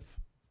Joseph.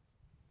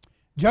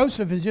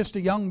 Joseph is just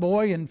a young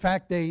boy. In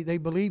fact, they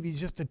believe he's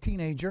just a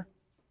teenager.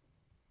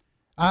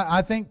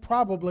 I think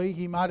probably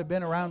he might have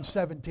been around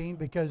 17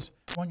 because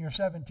when you're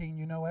 17,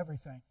 you know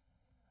everything.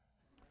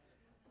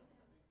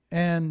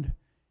 And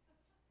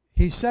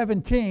he's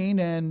 17,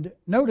 and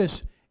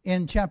notice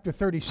in chapter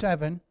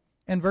 37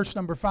 and verse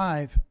number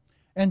 5,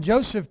 and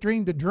Joseph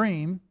dreamed a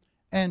dream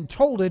and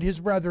told it his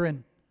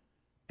brethren,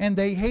 and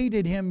they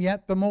hated him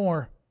yet the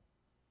more.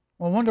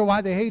 Well, I wonder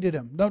why they hated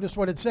him. Notice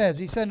what it says.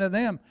 He said to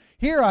them,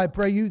 Hear, I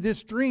pray you,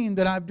 this dream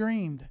that I've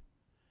dreamed.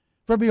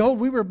 For behold,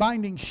 we were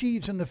binding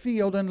sheaves in the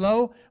field, and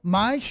lo,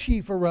 my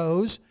sheaf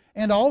arose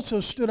and also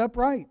stood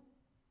upright.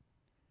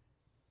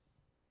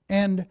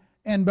 And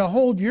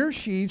behold, your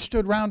sheaf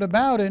stood round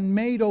about and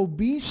made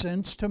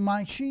obeisance to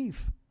my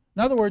sheaf.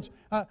 In other words,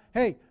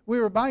 hey, we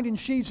were binding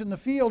sheaves in the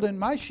field, and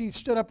my sheaf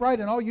stood upright,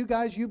 and all you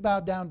guys, you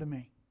bowed down to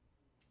me.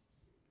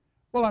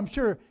 Well, I'm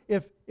sure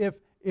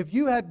if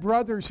you had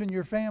brothers in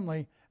your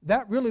family,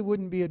 that really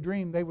wouldn't be a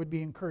dream they would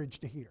be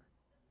encouraged to hear.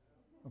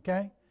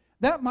 Okay?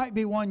 That might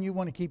be one you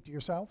want to keep to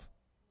yourself,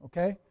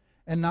 okay,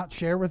 and not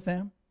share with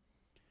them.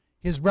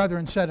 His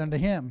brethren said unto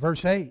him,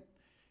 verse 8,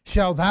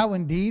 Shalt thou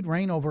indeed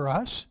reign over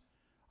us?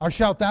 Or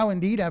shalt thou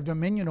indeed have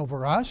dominion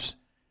over us?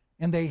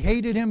 And they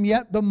hated him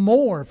yet the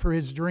more for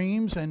his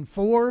dreams and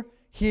for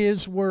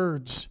his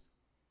words.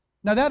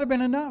 Now that would have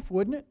been enough,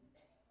 wouldn't it?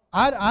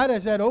 I'd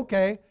have said,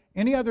 okay,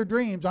 any other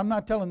dreams, I'm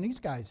not telling these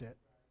guys it.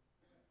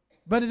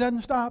 But it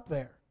doesn't stop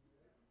there.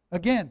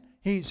 Again,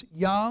 he's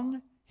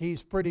young.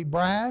 He's pretty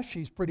brash.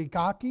 He's pretty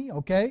cocky.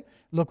 Okay,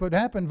 look what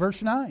happened.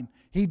 Verse 9.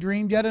 He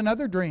dreamed yet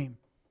another dream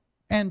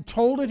and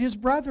told it his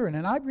brethren.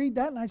 And I read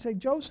that and I say,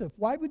 Joseph,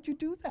 why would you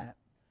do that?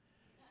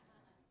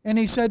 And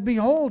he said,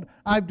 Behold,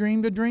 I've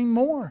dreamed a dream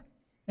more.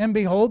 And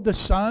behold, the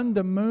sun,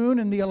 the moon,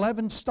 and the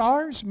 11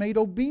 stars made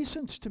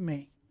obeisance to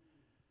me.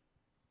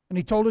 And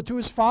he told it to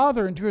his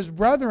father and to his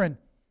brethren.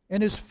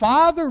 And his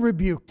father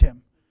rebuked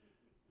him,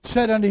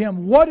 said unto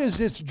him, What is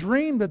this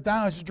dream that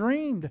thou hast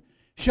dreamed?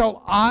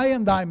 Shall I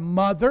and thy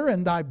mother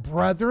and thy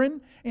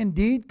brethren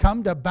indeed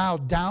come to bow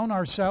down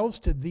ourselves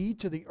to thee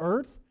to the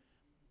earth?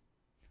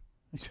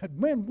 He said,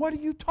 Man, what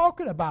are you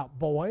talking about,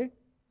 boy?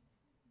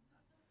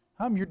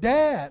 I'm your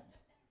dad.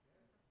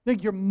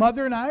 Think your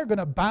mother and I are going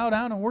to bow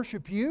down and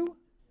worship you?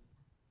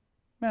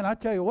 Man, I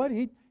tell you what,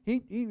 he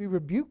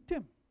rebuked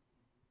him.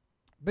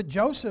 But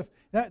Joseph,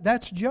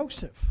 that's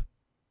Joseph.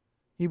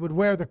 He would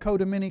wear the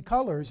coat of many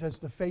colors as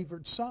the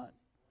favored son.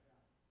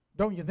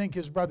 Don't you think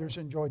his brothers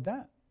enjoyed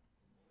that?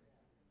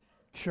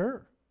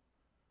 Sure.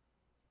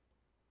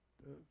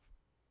 Let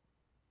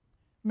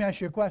me ask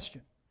you a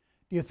question.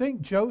 Do you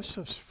think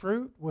Joseph's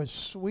fruit was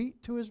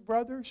sweet to his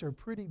brothers or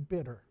pretty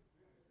bitter?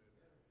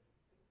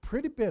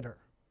 Pretty bitter.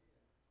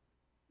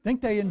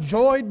 Think they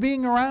enjoyed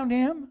being around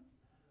him?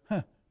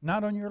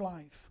 Not on your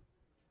life.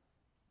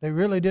 They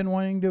really didn't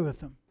want anything to do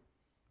with him.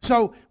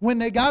 So when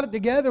they got it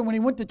together, when he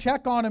went to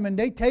check on him and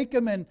they take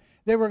him and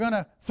they were going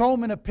to throw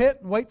him in a pit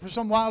and wait for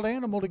some wild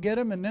animal to get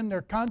him, and then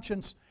their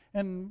conscience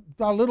and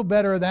thought a little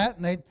better of that,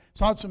 and they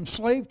saw some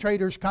slave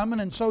traders coming,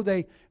 and so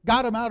they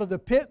got him out of the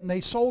pit and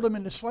they sold him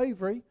into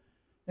slavery.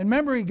 And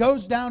remember, he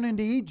goes down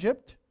into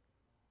Egypt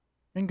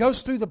and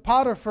goes through the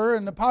Potiphar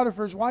and the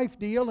Potiphar's wife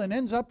deal and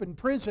ends up in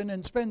prison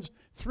and spends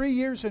 3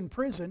 years in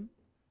prison.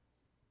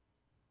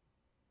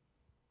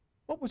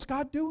 What was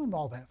God doing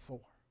all that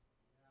for?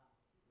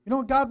 You know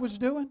what God was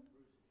doing?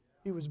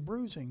 He was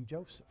bruising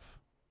Joseph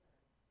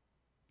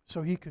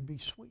so he could be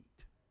sweet.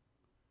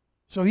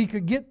 So he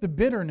could get the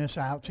bitterness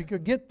out. So he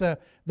could get the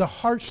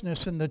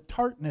harshness and the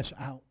tartness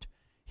out.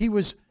 He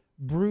was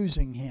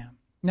bruising him.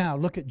 Now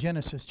look at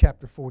Genesis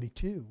chapter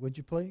 42, would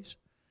you please?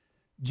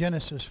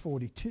 Genesis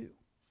 42.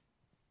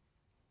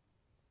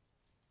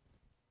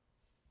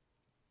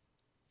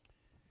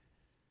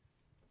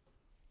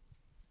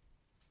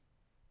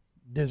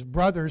 His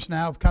brothers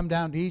now have come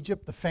down to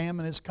Egypt. The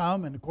famine has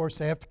come, and of course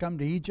they have to come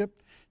to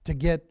Egypt to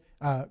get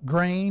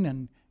grain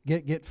and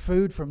get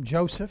food from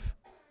Joseph.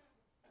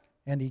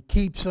 And he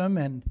keeps them,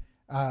 and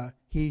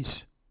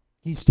he's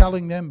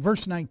telling them,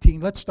 verse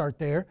 19, let's start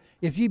there.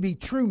 If ye be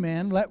true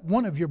men, let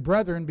one of your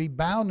brethren be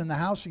bound in the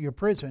house of your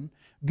prison.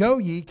 Go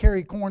ye,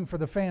 carry corn for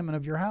the famine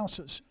of your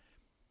houses.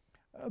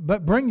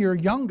 But bring your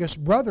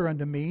youngest brother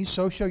unto me,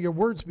 so shall your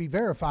words be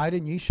verified,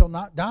 and ye shall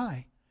not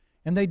die.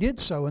 And they did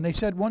so, and they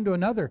said one to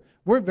another,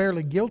 We're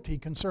verily guilty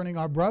concerning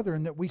our brother,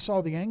 in that we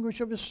saw the anguish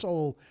of his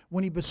soul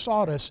when he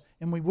besought us,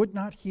 and we would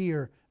not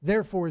hear.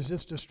 Therefore is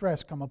this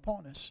distress come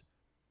upon us.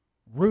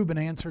 Reuben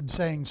answered,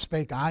 saying,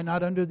 Spake I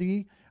not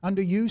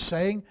unto you,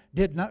 saying,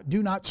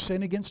 Do not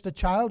sin against a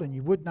child, and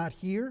you would not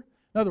hear?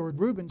 In other words,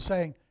 Reuben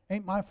saying,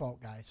 Ain't my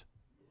fault, guys.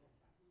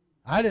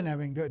 I didn't have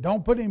anything to do it.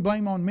 Don't put any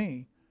blame on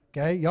me.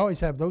 Okay, you always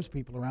have those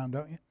people around,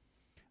 don't you?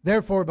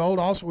 Therefore, behold,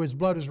 also his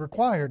blood is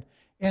required.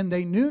 And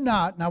they knew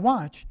not, now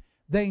watch,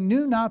 they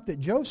knew not that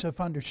Joseph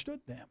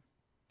understood them.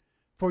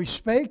 For he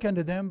spake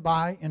unto them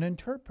by an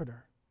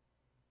interpreter.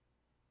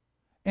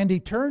 And he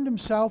turned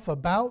himself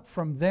about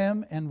from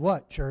them, and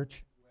what,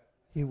 church?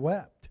 He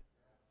wept.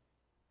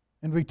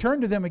 And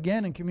returned to them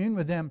again, and communed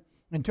with them,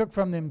 and took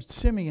from them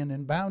Simeon,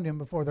 and bound him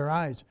before their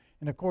eyes.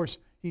 And of course,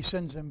 he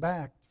sends them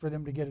back for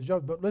them to get his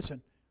Joseph. But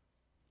listen,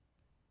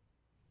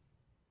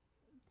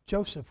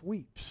 Joseph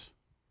weeps.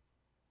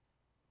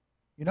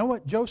 You know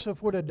what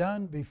Joseph would have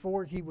done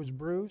before he was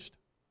bruised?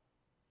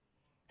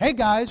 Hey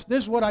guys,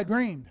 this is what I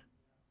dreamed.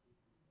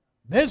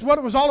 This is what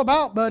it was all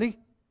about, buddy.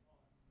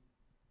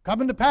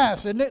 Coming to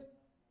pass, isn't it?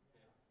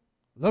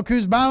 Look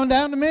who's bowing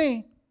down to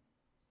me.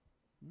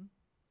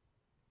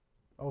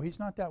 Oh, he's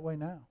not that way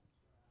now.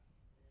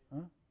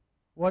 Huh?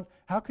 What?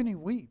 How can he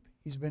weep?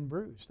 He's been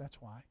bruised, that's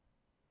why.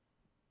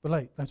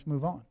 But let's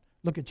move on.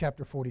 Look at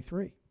chapter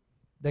 43.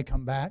 They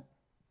come back.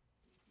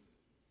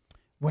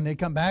 When they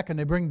come back and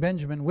they bring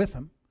Benjamin with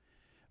them,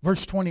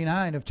 verse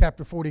 29 of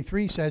chapter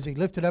 43 says, He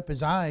lifted up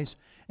his eyes,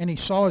 and he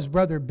saw his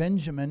brother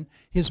Benjamin,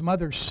 his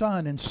mother's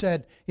son, and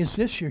said, Is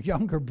this your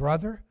younger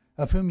brother,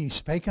 of whom ye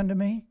spake unto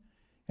me?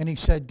 And he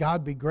said,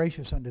 God be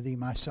gracious unto thee,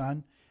 my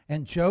son.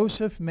 And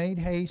Joseph made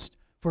haste,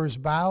 for his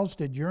bowels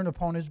did yearn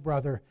upon his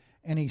brother,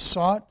 and he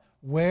sought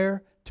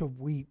where to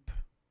weep,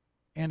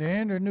 and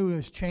entered into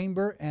his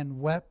chamber and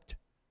wept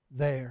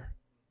there.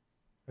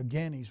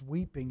 Again, he's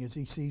weeping as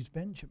he sees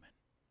Benjamin.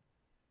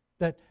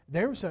 That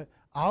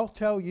I'll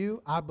tell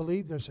you, I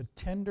believe there's a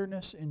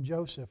tenderness in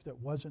Joseph that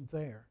wasn't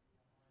there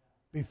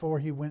before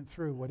he went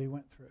through what he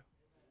went through.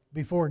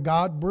 Before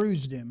God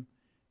bruised him,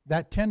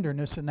 that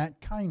tenderness and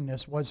that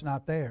kindness was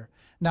not there.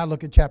 Now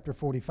look at chapter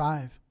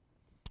 45,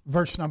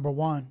 verse number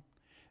 1.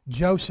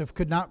 Joseph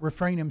could not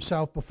refrain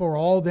himself before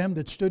all them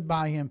that stood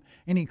by him,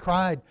 and he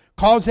cried,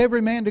 Cause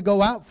every man to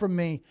go out from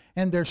me.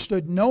 And there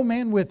stood no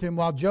man with him,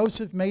 while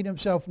Joseph made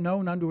himself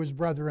known unto his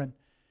brethren.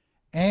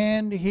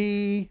 And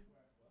he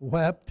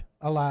wept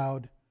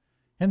aloud.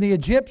 And the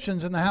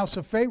Egyptians in the house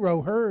of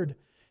Pharaoh heard.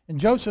 And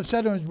Joseph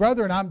said to his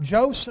brethren, I'm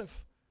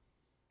Joseph.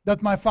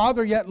 Doth my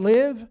father yet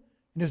live?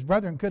 And his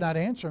brethren could not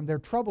answer him. They're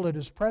troubled at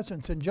his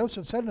presence. And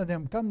Joseph said unto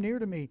them, Come near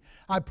to me,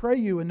 I pray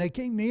you. And they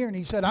came near, and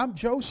he said, I'm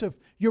Joseph,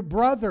 your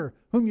brother,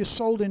 whom you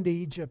sold into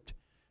Egypt.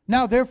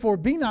 Now therefore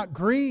be not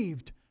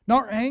grieved,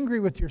 nor angry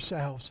with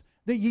yourselves,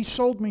 that ye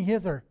sold me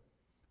hither.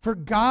 For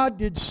God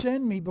did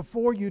send me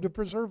before you to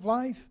preserve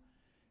life.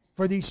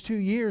 For these 2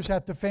 years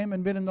hath the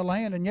famine been in the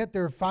land, and yet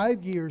there are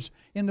 5 years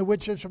in the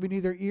which there shall be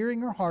neither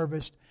earing or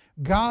harvest.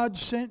 God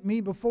sent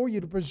me before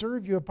you to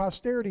preserve you a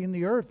posterity in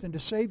the earth, and to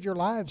save your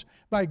lives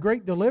by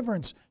great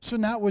deliverance. So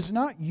now it was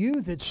not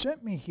you that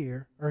sent me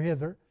here or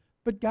hither,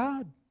 but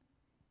God.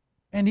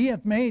 And he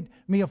hath made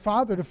me a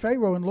father to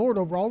Pharaoh, and lord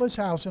over all his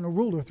house, and a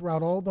ruler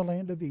throughout all the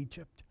land of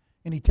Egypt.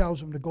 And he tells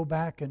them to go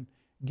back and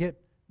get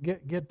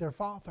their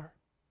father.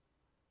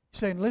 He's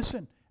saying,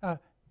 listen,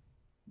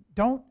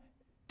 don't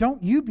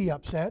you be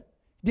upset.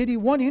 Did he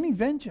want any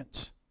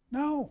vengeance?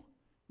 No.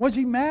 Was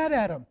he mad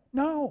at him?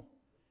 No.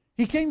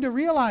 He came to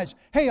realize,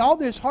 hey, all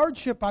this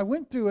hardship I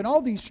went through and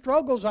all these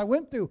struggles I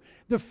went through,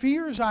 the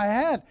fears I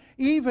had,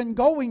 even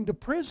going to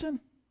prison.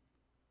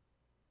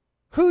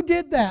 Who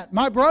did that?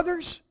 My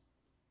brothers?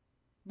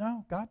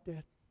 No, God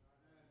did.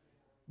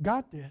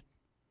 God did.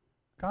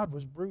 God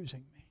was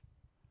bruising me.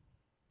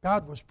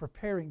 God was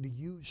preparing to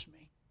use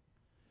me.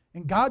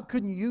 And God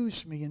couldn't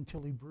use me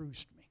until He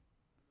bruised me.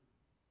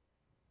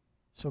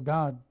 So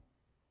God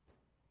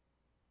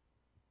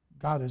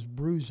is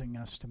bruising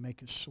us to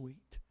make us sweet.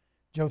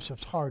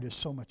 Joseph's heart is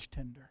so much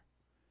tender.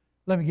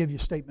 Let me give you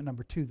statement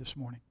number 2 this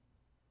morning.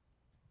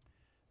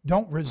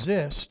 Don't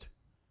resist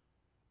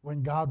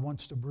when God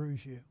wants to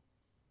bruise you.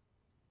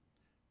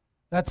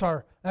 That's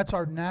our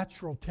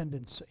natural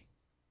tendency.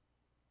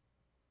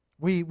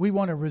 We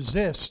want to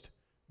resist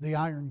the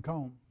iron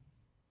comb.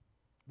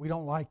 We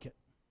don't like it.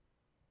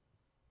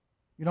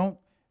 Don't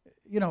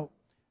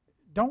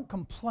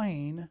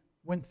complain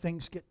when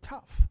things get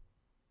tough.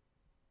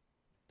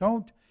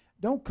 Don't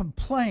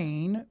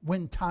complain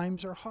when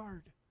times are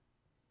hard.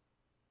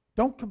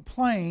 Don't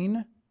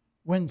complain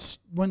when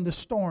the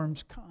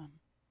storms come.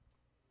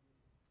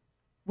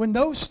 When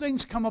those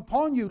things come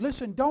upon you,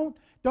 listen, don't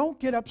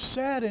get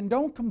upset and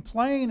don't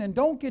complain and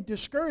don't get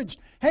discouraged.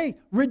 Hey,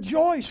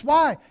 rejoice.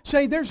 Why?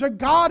 Say, there's a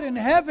God in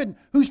heaven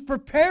who's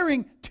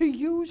preparing to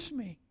use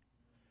me.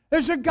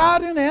 There's a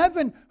God in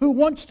heaven who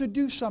wants to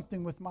do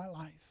something with my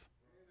life.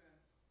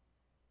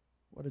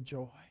 What a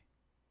joy.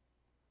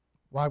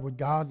 Why would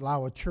God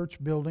allow a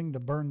church building to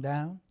burn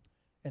down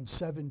and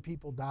 7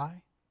 people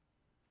die?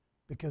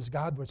 Because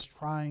God was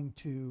trying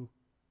to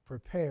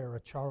prepare a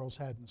Charles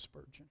Haddon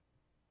Spurgeon.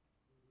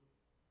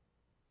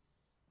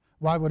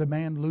 Why would a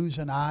man lose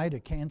an eye to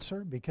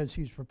cancer? Because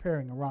he's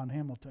preparing a Ron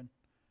Hamilton,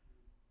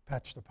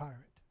 Patch the Pirate.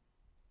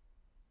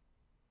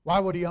 Why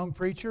would a young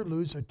preacher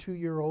lose a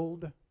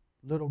 2-year-old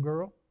little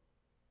girl?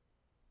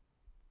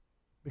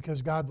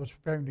 Because God was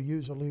preparing to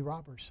use a Lee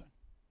Robertson.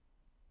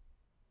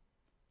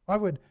 Why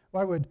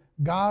would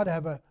God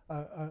have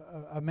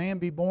a man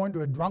be born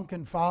to a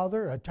drunken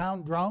father, a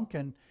town drunk,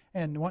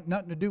 and want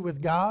nothing to do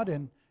with God,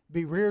 and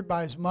be reared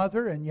by his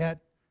mother, and yet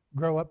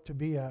grow up to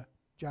be a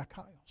Jack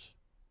Hyles?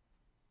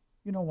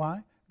 You know why?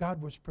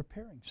 God was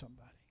preparing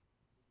somebody.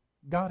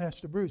 God has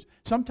to bruise.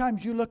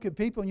 Sometimes you look at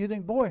people and you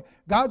think, boy,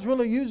 God's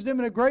really used them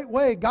in a great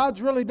way.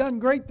 God's really done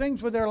great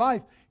things with their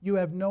life. You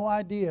have no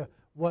idea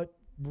what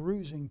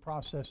bruising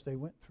process they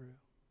went through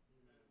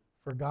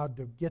for God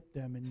to get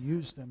them and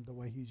use them the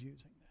way He's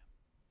using them.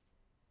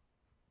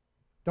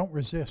 Don't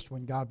resist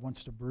when God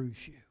wants to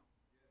bruise you.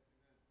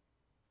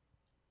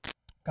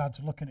 God's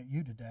looking at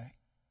you today.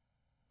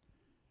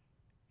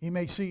 He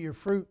may see your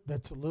fruit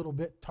that's a little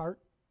bit tart.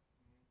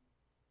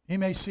 He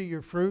may see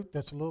your fruit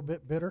that's a little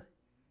bit bitter.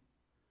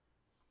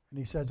 And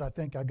He says, I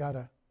think I got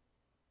to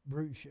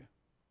bruise you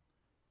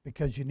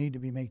because you need to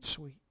be made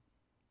sweet.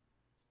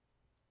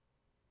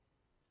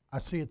 I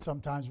see it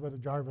sometimes, Brother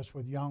Jarvis,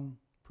 with young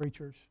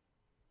preachers,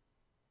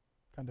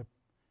 kind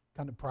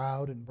of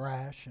proud and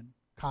brash and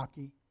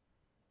cocky.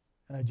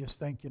 And I just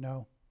think,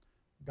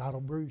 God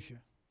will bruise you.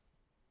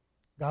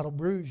 God will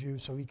bruise you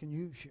so He can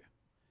use you.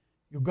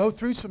 You'll go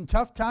through some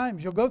tough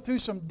times. You'll go through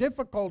some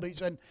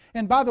difficulties.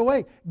 And by the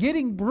way,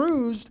 getting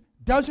bruised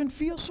doesn't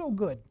feel so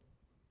good.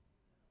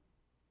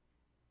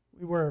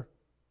 A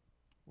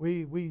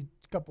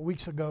couple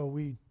weeks ago,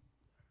 we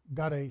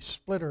got a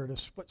splitter to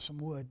split some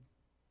wood.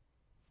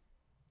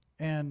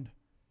 And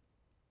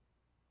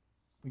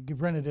we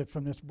rented it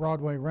from this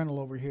Broadway rental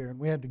over here. And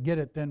we had to get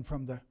it then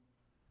from the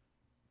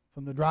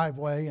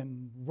driveway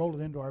and roll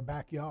it into our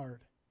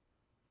backyard.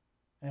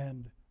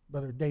 And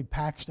Brother Dave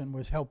Paxton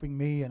was helping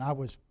me, and I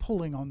was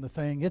pulling on the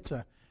thing. It's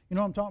a, you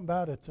know what I'm talking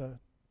about? You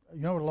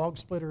know what a log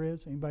splitter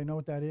is? Anybody know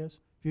what that is?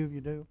 A few of you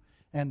do.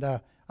 And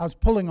I was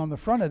pulling on the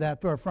front of that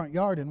through our front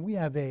yard, and we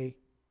have a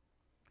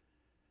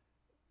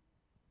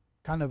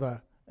kind of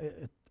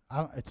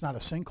it's not a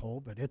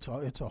sinkhole, but it's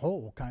a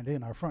hole kind of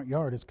in our front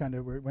yard. It's kind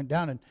of where it went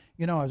down, and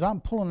as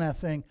I'm pulling that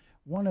thing,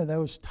 one of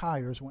those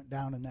tires went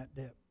down in that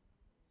dip.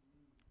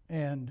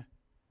 And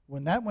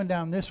when that went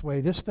down this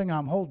way, this thing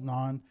I'm holding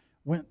on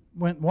went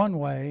one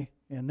way,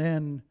 and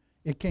then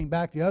it came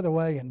back the other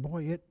way, and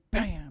boy, it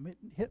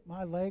hit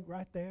my leg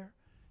right there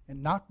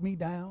and knocked me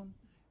down,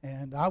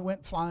 and I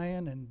went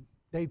flying, and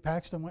Dave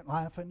Paxton went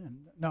laughing, and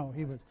no,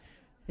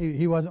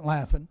 he wasn't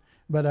laughing,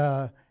 but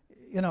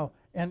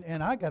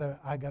and I got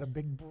a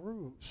big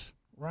bruise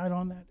right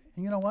on that.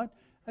 And you know what?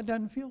 That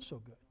doesn't feel so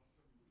good.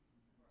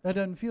 That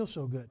doesn't feel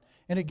so good,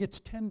 and it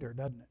gets tender,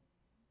 doesn't it?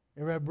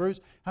 You ever have a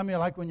bruise? How many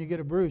like when you get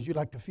a bruise, you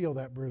like to feel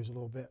that bruise a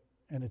little bit?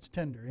 And it's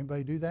tender.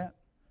 Anybody do that?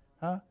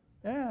 Huh?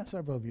 Yeah,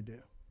 several of you do.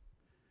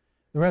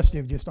 The rest of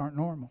you just aren't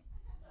normal.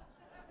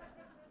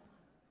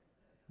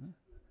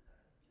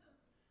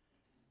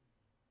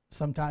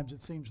 Sometimes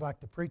it seems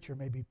like the preacher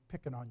may be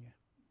picking on you,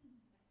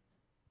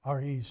 or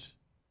he's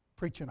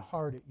preaching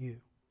hard at you,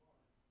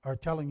 or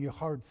telling you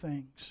hard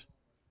things.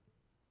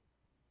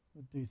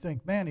 Do you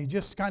think, man, he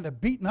just kind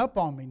of beating up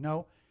on me?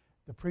 No,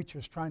 the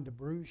preacher's trying to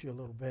bruise you a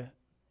little bit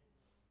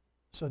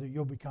so that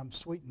you'll become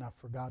sweet enough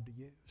for God to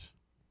use.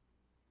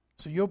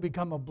 So you'll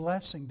become a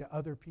blessing to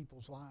other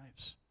people's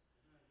lives.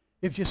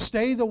 If you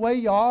stay the way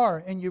you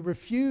are and you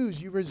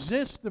refuse, you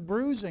resist the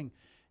bruising,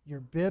 you're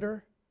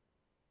bitter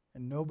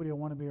and nobody will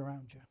want to be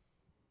around you.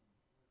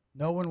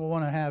 No one will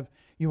want to have,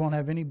 you won't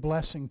have any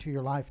blessing to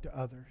your life to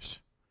others.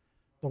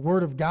 The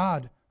Word of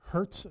God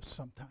hurts us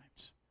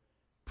sometimes,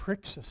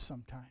 pricks us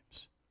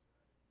sometimes.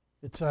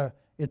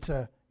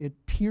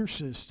 It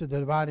pierces to the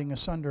dividing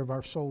asunder of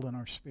our soul and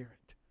our spirit.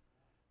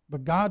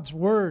 But God's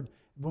Word,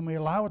 when we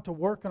allow it to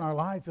work in our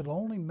life, it'll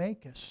only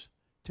make us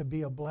to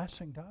be a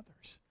blessing to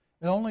others.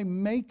 It'll only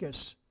make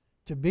us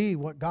to be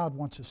what God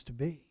wants us to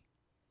be.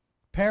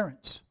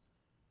 Parents,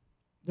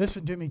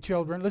 listen to me,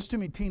 children. Listen to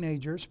me,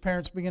 teenagers.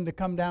 Parents begin to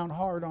come down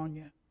hard on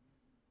you.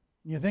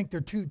 You think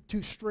they're too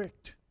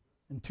strict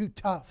and too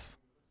tough.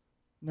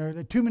 There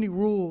are too many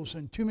rules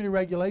and too many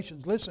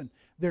regulations. Listen,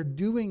 they're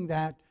doing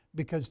that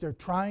because they're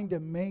trying to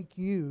make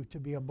you to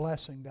be a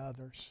blessing to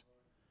others.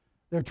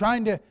 They're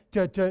trying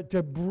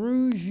to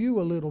bruise you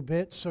a little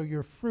bit so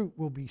your fruit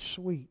will be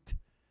sweet.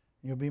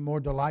 You'll be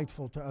more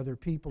delightful to other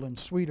people and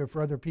sweeter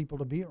for other people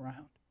to be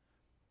around.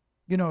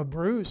 A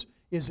bruise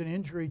is an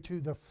injury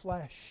to the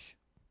flesh.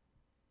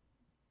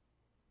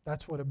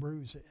 That's what a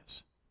bruise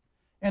is.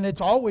 And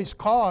it's always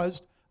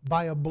caused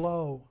by a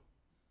blow.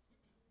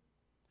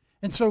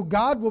 And so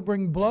God will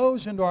bring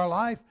blows into our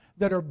life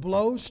that are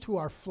blows to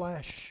our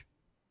flesh.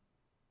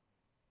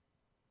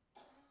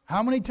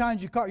 How many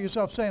times you caught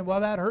yourself saying, well,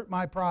 that hurt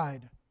my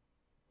pride?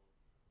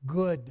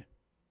 Good.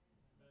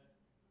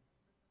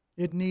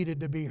 It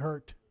needed to be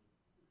hurt.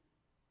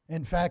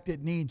 In fact,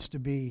 it needs to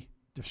be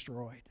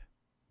destroyed.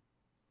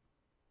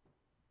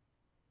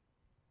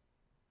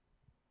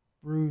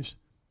 Bruises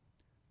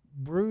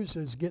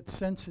get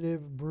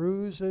sensitive.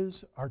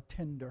 Bruises are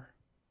tender.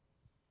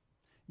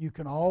 You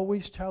can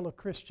always tell a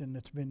Christian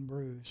that's been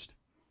bruised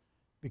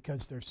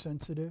because they're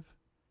sensitive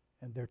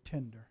and they're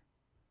tender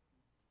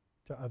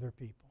to other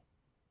people.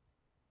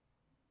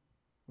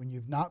 When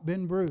you've not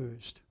been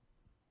bruised,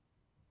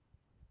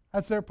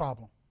 that's their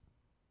problem.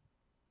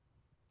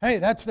 Hey,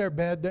 that's their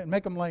bed.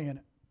 Make them lay in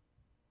it.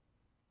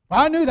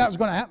 Well, I knew that was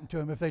going to happen to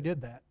them if they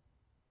did that.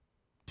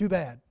 Too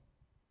bad.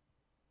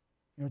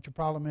 You know what your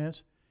problem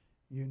is?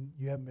 You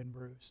haven't been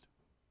bruised.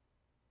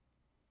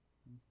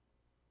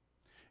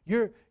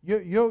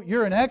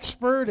 You're an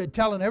expert at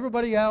telling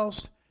everybody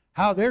else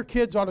how their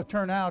kids ought to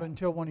turn out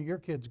until one of your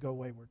kids go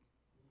wayward.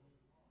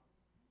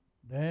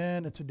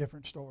 Then it's a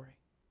different story.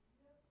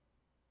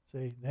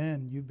 See,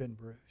 then you've been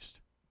bruised.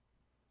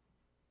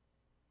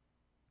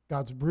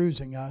 God's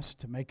bruising us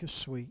to make us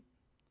sweet.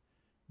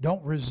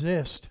 Don't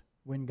resist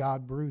when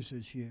God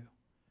bruises you.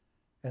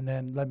 And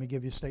then let me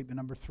give you statement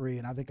number 3,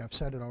 and I think I've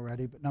said it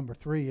already, but number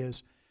 3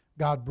 is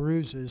God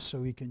bruises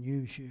so He can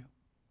use you.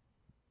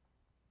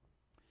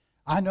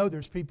 I know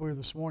there's people here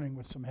this morning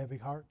with some heavy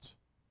hearts.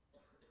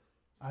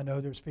 I know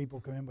there's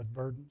people come in with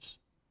burdens.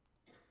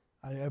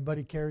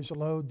 Everybody carries a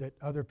load that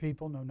other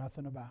people know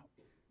nothing about.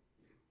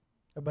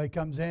 Everybody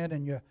comes in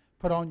and you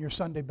put on your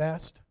Sunday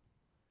best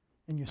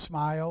and you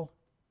smile.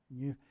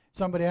 And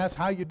somebody asks,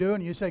 how you doing?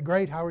 And you say,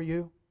 great, how are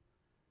you?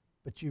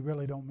 But you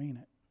really don't mean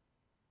it.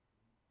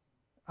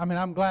 I mean,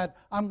 I'm glad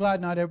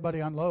not everybody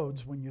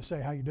unloads when you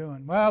say, how you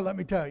doing? Well, let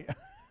me tell you.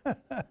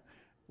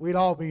 We'd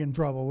all be in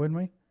trouble, wouldn't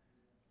we?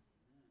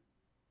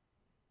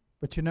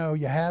 But you know,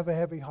 you have a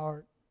heavy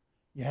heart.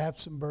 You have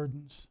some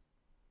burdens.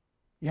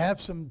 You have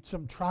some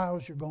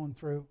trials you're going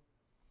through.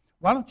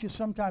 Why don't you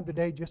sometime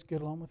today just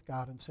get along with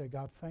God and say,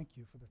 God, thank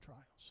you for the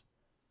trials.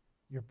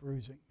 You're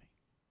bruising me.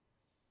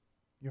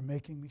 You're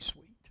making me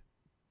sweet.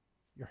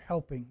 You're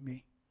helping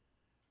me.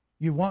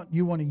 You want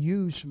to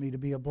use me to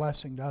be a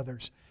blessing to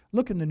others.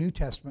 Look in the New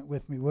Testament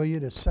with me, will you,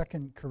 to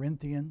 2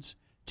 Corinthians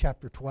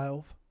chapter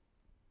 12.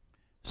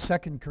 2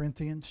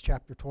 Corinthians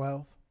chapter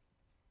 12.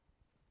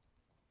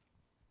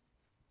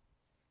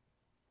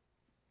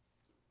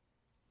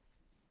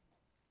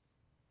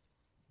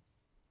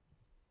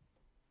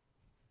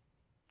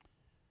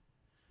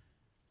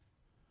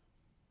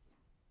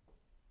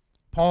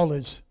 Paul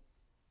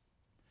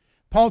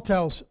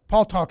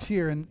talks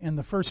here in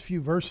the first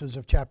few verses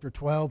of chapter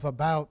 12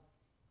 about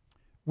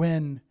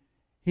when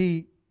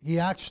he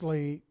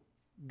actually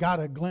got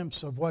a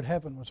glimpse of what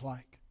heaven was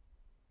like.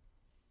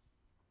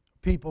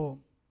 People,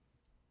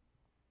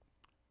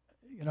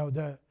 you know,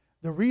 the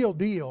real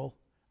deal,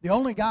 the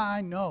only guy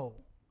I know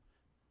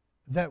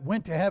that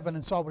went to heaven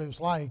and saw what it was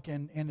like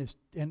and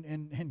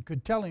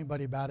could tell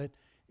anybody about it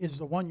is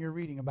the one you're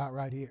reading about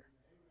right here.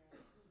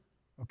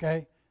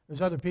 Okay?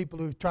 There's other people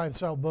who try to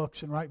sell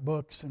books and write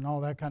books and all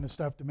that kind of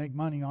stuff to make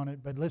money on it.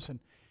 But listen,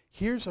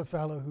 here's a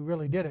fellow who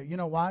really did it. You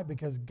know why?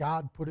 Because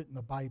God put it in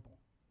the Bible.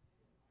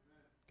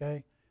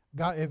 Okay?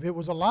 God, if it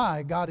was a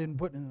lie, God didn't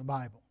put it in the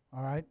Bible.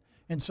 All right?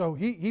 And so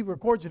he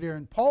records it here.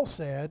 And Paul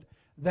said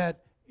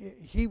that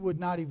he would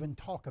not even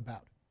talk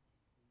about it.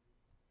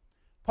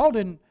 Paul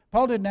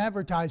didn't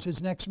advertise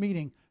his next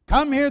meeting.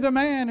 Come hear the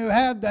man who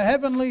had the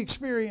heavenly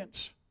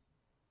experience.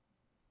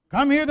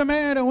 Come hear the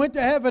man who went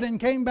to heaven and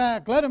came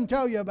back. Let him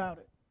tell you about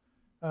it.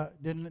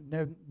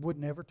 Would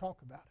never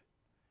talk about it.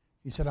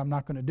 He said, I'm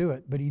not going to do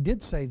it. But he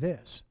did say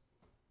this.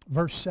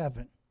 Verse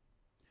 7.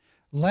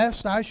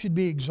 Lest I should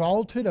be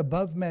exalted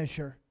above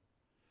measure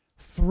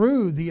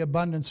through the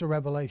abundance of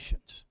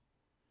revelations.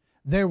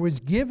 There was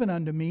given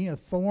unto me a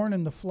thorn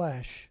in the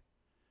flesh,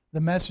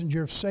 the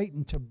messenger of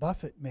Satan to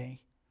buffet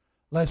me,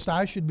 lest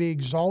I should be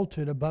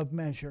exalted above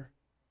measure.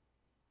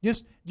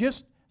 Just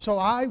so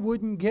I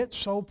wouldn't get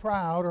so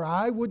proud, or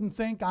I wouldn't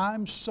think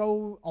I'm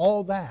so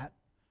all that,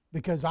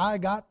 because I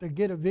got to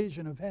get a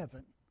vision of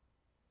heaven.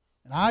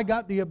 And I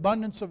got the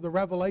abundance of the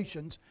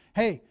revelations.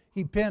 Hey,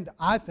 he penned,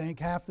 I think,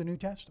 half the New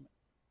Testament.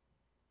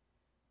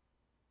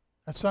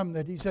 That's something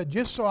that he said,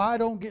 just so I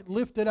don't get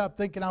lifted up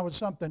thinking I was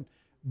something.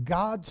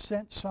 God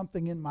sent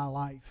something in my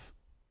life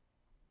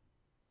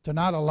to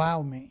not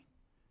allow me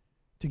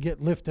to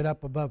get lifted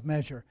up above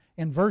measure.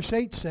 And verse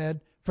 8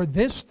 said, for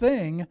this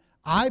thing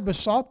I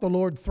besought the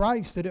Lord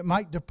thrice that it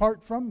might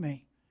depart from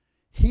me.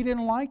 He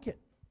didn't like it.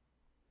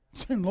 He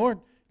said, Lord,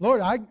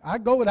 I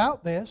go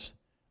without this.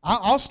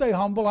 I'll stay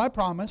humble, I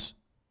promise.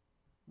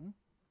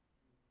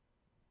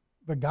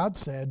 But God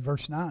said,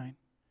 verse 9,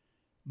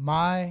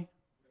 my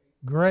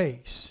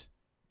grace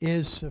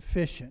is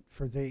sufficient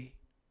for thee.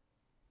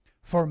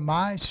 For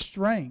my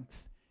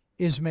strength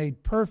is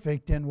made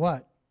perfect in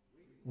what?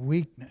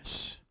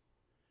 Weakness.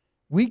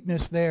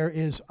 Weakness there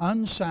is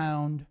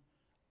unsound,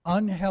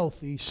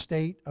 unhealthy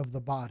state of the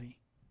body.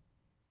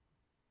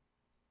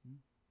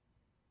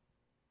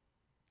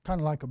 kind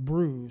of like a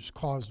bruise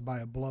caused by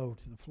a blow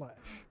to the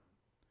flesh.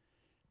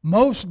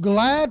 Most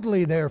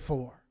gladly,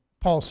 therefore,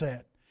 Paul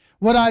said,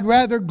 would I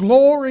rather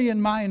glory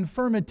in my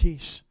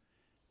infirmities,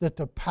 that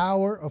the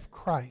power of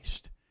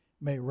Christ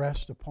may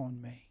rest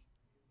upon me.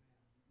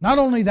 Not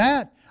only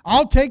that,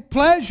 I'll take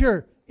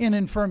pleasure in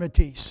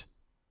infirmities,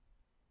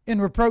 in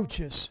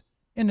reproaches,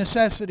 in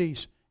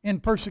necessities, in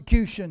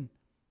persecution,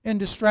 in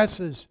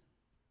distresses,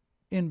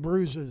 in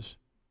bruises.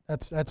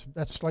 That's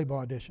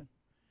Slabaugh edition.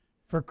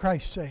 For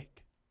Christ's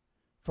sake.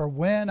 For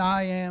when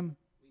I am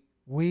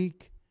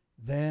weak,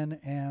 then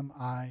am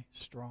I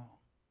strong.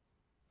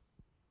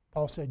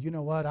 Paul said, you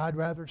know what? I'd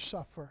rather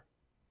suffer.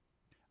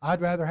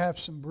 I'd rather have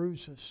some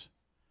bruises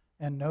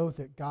and know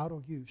that God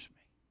will use me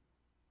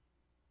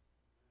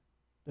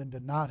than to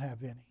not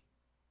have any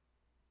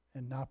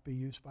and not be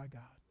used by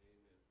God.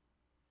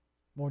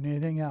 More than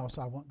anything else,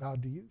 I want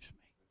God to use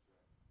me.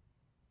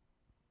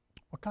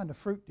 What kind of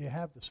fruit do you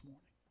have this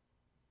morning?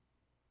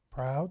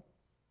 Proud?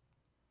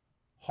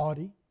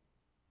 Haughty?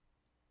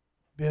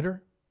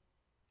 Bitter?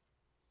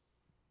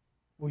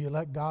 Will you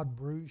let God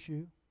bruise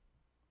you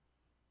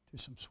to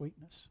some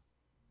sweetness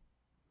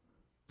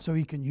so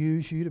He can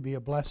use you to be a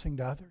blessing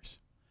to others?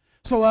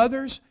 So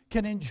others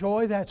can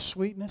enjoy that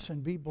sweetness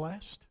and be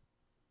blessed?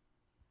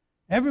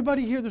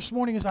 Everybody here this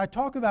morning, as I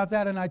talk about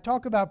that and I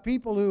talk about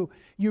people who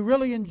you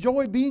really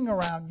enjoy being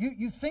around,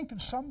 you think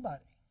of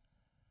somebody.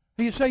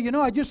 You say, you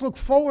know, I just look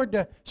forward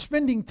to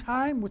spending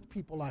time with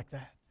people like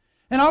that.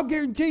 And I'll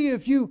guarantee you,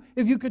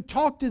 if you could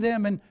talk to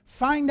them and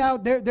find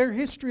out their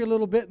history a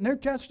little bit and their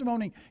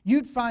testimony,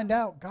 you'd find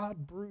out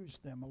God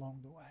bruised them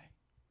along the way.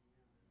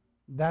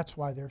 That's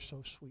why they're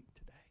so sweet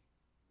today.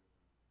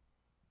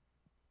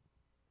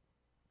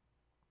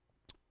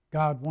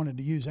 God wanted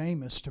to use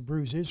Amos to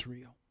bruise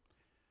Israel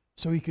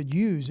so He could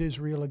use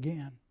Israel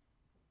again.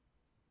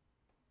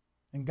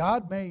 And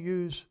God may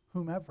use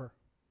whomever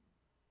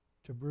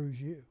to bruise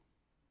you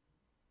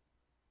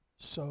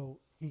so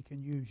He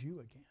can use you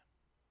again.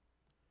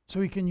 So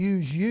He can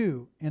use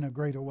you in a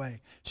greater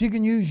way. So He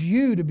can use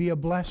you to be a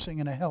blessing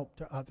and a help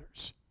to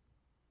others.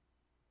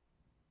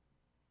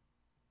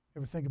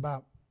 Ever think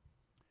about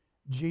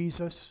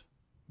Jesus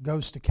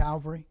goes to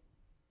Calvary?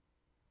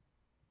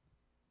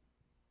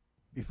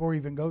 Before He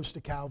even goes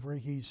to Calvary,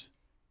 He's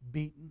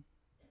beaten,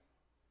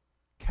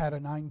 cat o'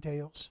 nine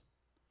tails,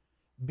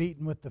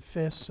 beaten with the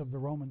fists of the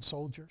Roman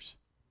soldiers.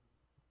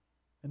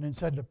 And then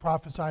said to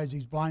prophesy as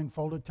He's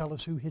blindfolded, tell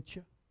us who hit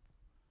you.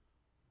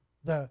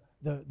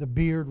 The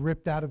beard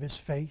ripped out of His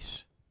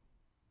face.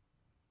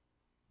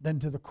 Then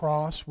to the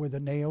cross where the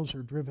nails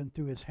are driven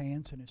through His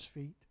hands and His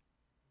feet.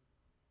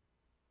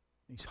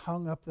 He's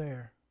hung up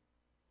there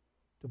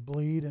to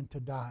bleed and to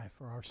die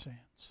for our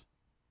sins.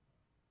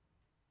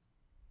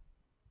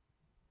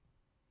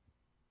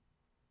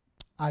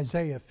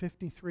 Isaiah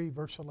 53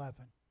 verse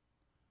 11.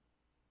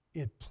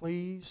 It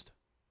pleased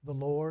the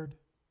Lord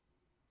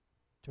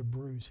to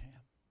bruise Him.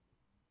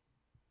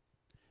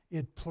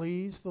 It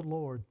pleased the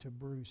Lord to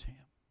bruise Him.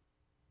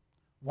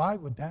 Why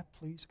would that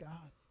please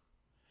God?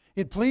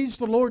 It pleased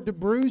the Lord to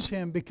bruise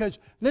Him because,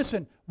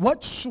 listen,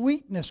 what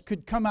sweetness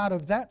could come out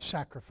of that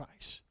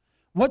sacrifice?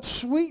 What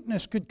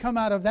sweetness could come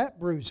out of that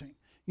bruising?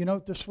 You know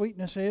what the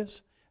sweetness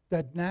is?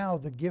 That now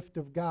the gift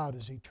of God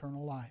is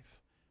eternal life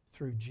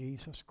through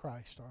Jesus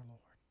Christ our Lord.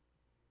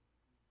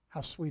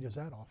 How sweet is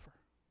that offer?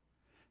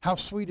 How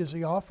sweet is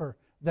the offer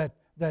that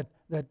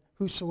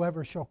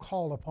whosoever shall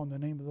call upon the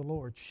name of the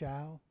Lord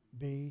shall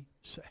be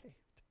saved.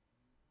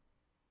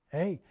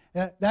 Hey,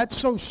 that's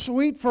so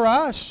sweet for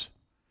us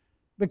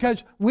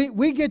because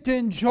we get to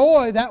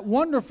enjoy that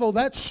wonderful,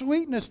 that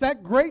sweetness,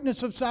 that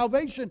greatness of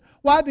salvation.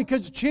 Why?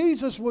 Because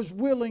Jesus was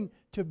willing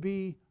to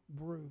be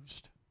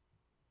bruised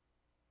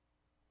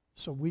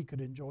so we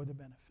could enjoy the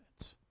benefits.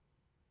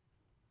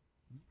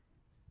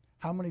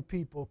 How many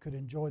people could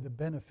enjoy the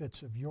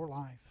benefits of your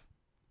life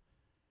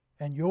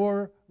and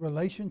your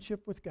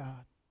relationship with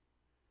God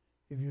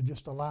if you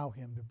just allow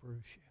Him to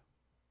bruise you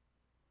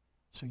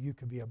so you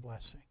could be a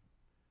blessing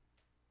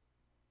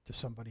to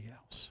somebody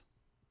else?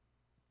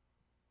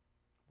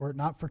 Were it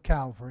not for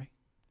Calvary,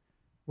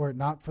 were it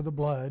not for the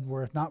blood,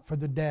 were it not for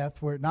the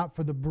death, were it not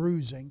for the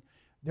bruising,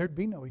 there'd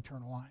be no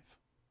eternal life.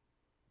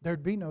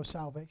 There'd be no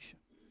salvation.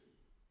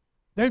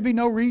 There'd be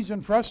no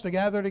reason for us to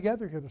gather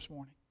together here this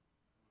morning.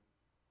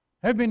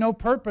 There'd be no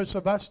purpose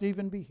of us to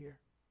even be here.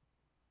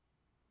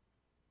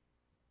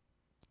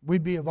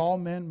 We'd be of all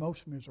men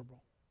most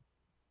miserable.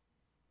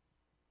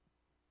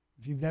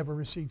 If you've never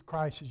received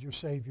Christ as your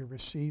Savior,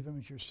 receive Him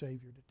as your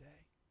Savior today.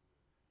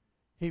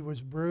 He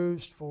was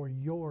bruised for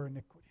your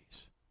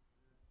iniquities.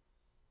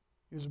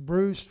 He was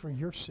bruised for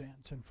your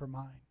sins and for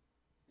mine.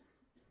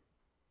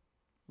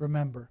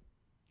 Remember,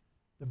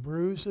 the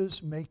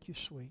bruises make you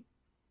sweet.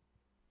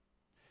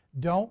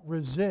 Don't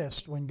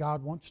resist when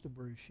God wants to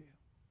bruise you.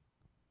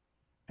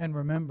 And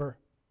remember,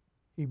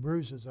 He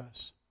bruises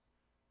us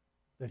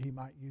that He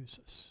might use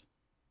us.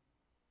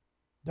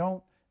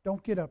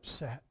 Don't get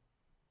upset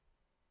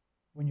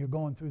when you're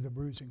going through the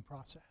bruising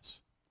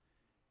process.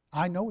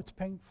 I know it's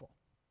painful.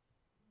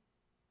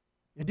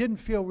 It didn't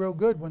feel real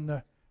good when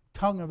the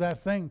tongue of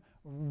that thing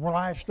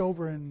lashed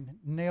over and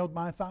nailed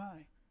my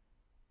thigh.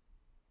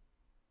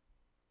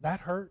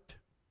 That hurt.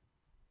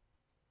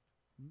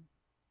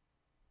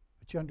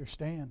 But you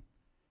understand,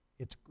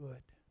 it's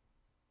good.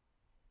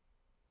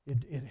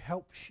 It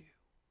helps you.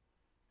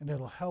 And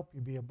it'll help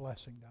you be a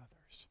blessing to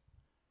others.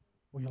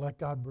 Will you let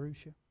God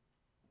bruise you?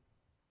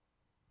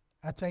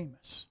 That's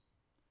Amos,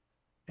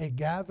 a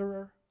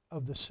gatherer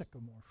of the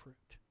sycamore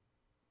fruit,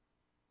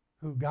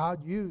 who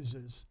God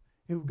uses,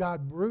 who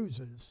God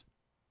bruises,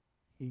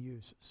 He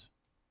uses.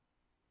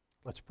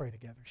 Let's pray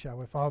together, shall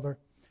we? Father,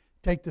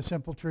 take the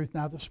simple truth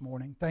now this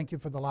morning. Thank you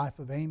for the life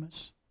of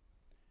Amos.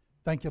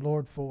 Thank you,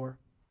 Lord, for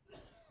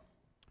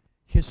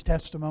his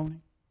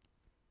testimony.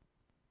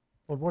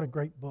 Lord, what a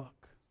great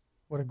book.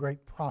 What a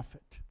great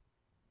prophet.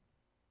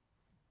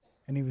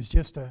 And he was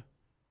just a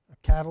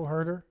cattle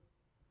herder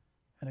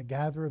and a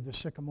gatherer of the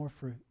sycamore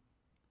fruit.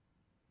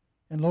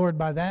 And Lord,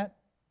 by that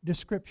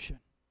description,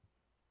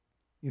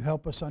 you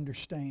help us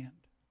understand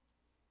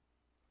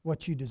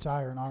what you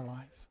desire in our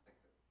life.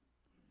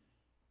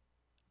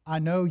 I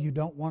know you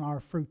don't want our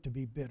fruit to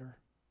be bitter.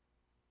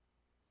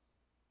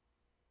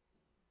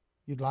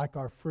 You'd like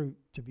our fruit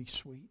to be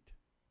sweet.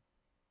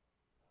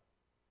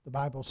 The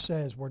Bible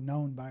says we're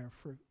known by our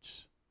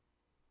fruits.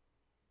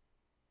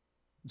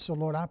 And so,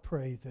 Lord, I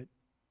pray that,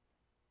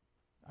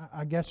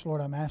 I guess,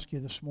 Lord, I'm asking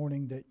you this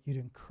morning that you'd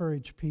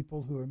encourage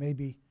people who are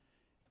maybe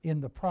in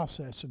the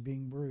process of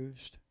being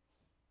bruised,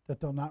 that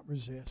they'll not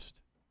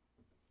resist.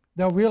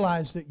 They'll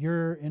realize that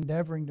you're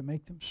endeavoring to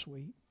make them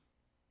sweet.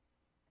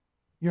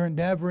 You're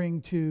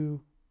endeavoring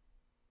to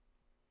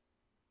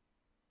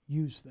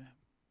use them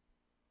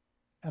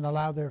and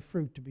allow their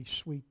fruit to be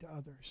sweet to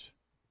others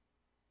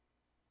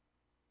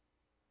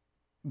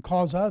and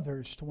cause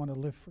others to want to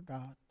live for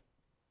God.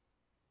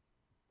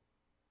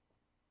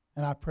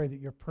 And I pray that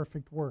your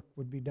perfect work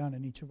would be done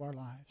in each of our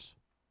lives.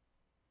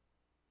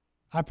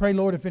 I pray,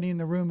 Lord, if any in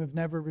the room have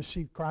never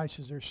received Christ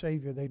as their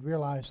Savior, they'd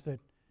realize that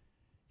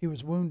He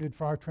was wounded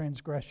for our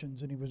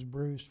transgressions and He was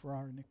bruised for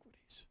our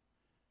iniquities.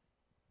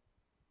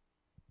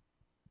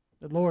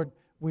 That, Lord,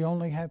 we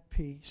only have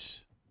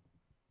peace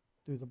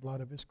through the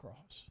blood of His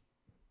cross.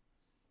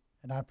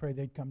 And I pray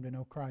they'd come to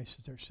know Christ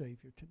as their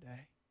Savior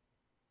today.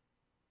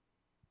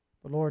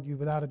 But, Lord, you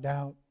without a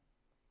doubt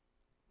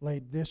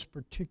laid this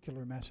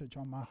particular message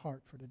on my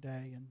heart for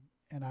today,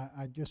 and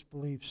I just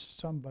believe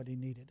somebody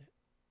needed it.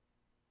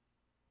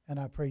 And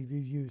I pray you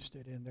used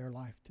it in their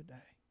life today.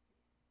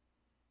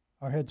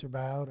 Our heads are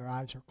bowed, our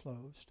eyes are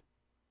closed.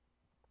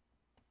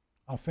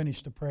 I'll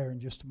finish the prayer in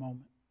just a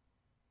moment.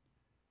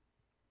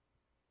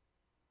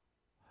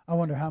 I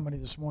wonder how many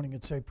this morning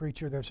would say,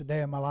 Preacher, there's a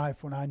day in my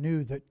life when I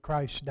knew that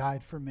Christ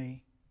died for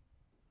me,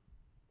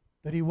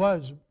 that He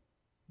was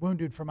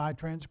wounded for my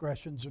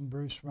transgressions and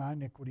bruised for my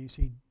iniquities.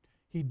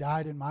 He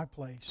died in my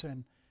place.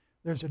 And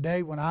there's a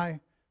day when I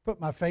put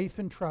my faith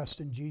and trust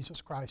in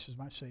Jesus Christ as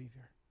my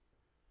Savior.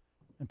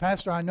 And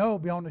Pastor, I know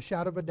beyond a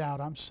shadow of a doubt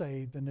I'm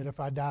saved and that if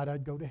I died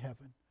I'd go to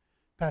heaven.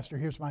 Pastor,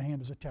 here's my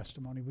hand as a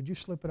testimony. Would you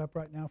slip it up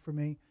right now for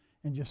me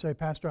and just say,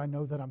 Pastor, I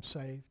know that I'm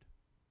saved.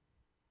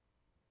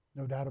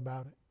 No doubt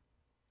about it.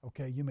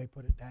 Okay, you may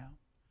put it down.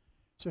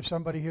 So if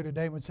somebody here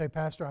today would say,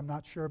 Pastor, I'm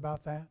not sure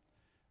about that,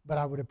 but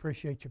I would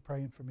appreciate you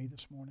praying for me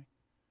this morning.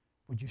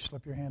 Would you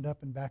slip your hand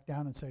up and back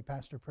down and say,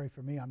 Pastor, pray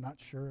for me. I'm not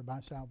sure of my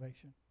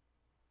salvation.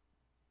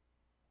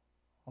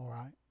 All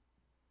right.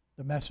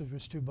 The message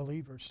was to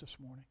believers this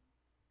morning.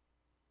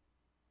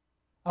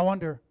 I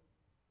wonder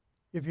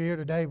if you're here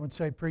today and would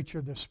say,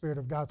 Preacher, the Spirit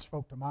of God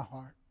spoke to my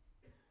heart.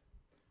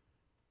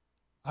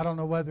 I don't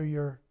know whether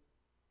you're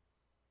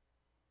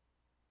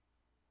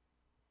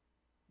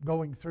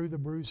going through the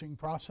bruising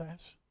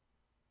process.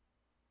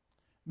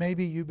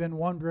 Maybe you've been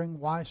wondering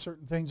why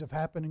certain things have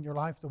happened in your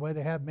life the way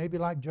they have. Maybe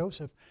like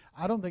Joseph.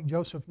 I don't think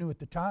Joseph knew at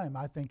the time.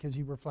 I think as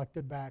he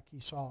reflected back, he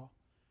saw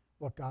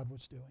what God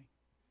was doing.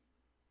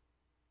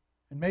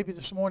 And maybe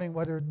this morning,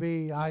 whether it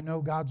be, I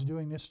know God's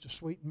doing this to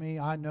sweeten me.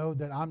 I know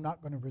that I'm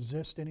not going to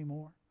resist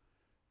anymore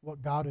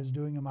what God is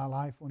doing in my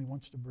life when He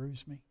wants to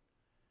bruise me.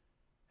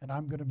 And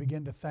I'm going to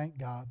begin to thank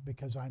God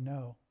because I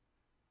know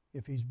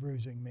if He's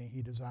bruising me,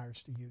 He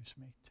desires to use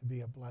me to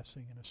be a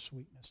blessing and a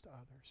sweetness to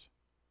others.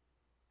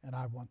 And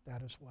I want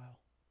that as well.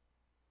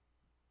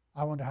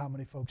 I wonder how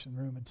many folks in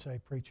the room would say,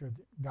 Preacher,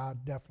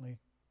 God definitely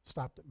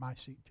stopped at my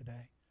seat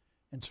today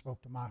and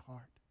spoke to my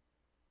heart.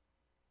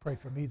 Pray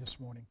for me this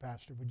morning,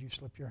 Pastor. Would you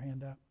slip your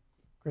hand up?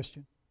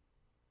 Christian?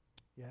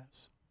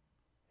 Yes.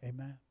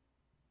 Amen.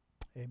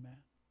 Amen.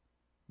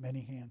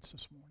 Many hands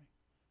this morning.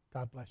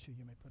 God bless you.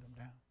 You may put them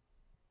down.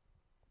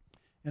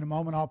 In a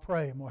moment I'll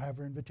pray and we'll have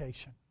our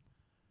invitation.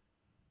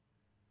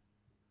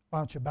 Why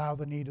don't you bow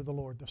the knee to the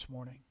Lord this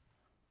morning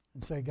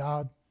and say,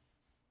 God,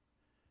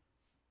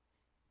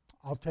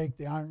 I'll take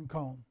the iron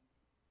comb.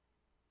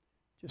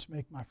 Just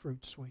make my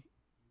fruit sweet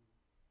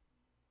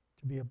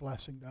to be a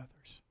blessing to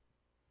others.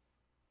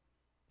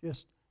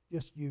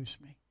 Just use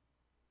me.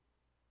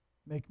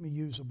 Make me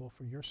usable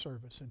for your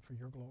service and for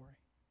your glory.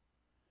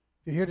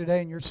 If you're here today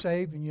and you're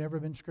saved and you've never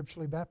been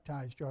scripturally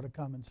baptized, you ought to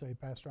come and say,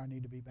 Pastor, I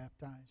need to be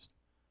baptized.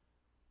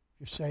 If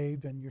you're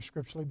saved and you're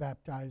scripturally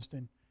baptized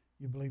and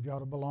you believe you ought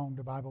to belong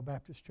to Bible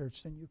Baptist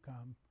Church, then you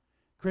come.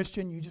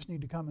 Christian, you just need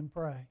to come and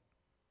pray.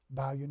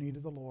 Bow your knee to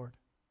the Lord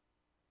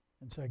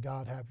and say,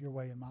 God, have your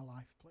way in my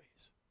life,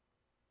 please.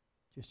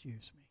 Just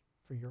use me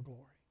for your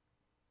glory.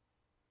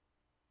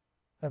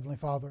 Heavenly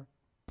Father,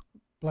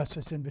 bless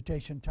this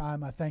invitation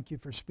time. I thank you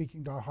for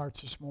speaking to our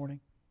hearts this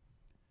morning.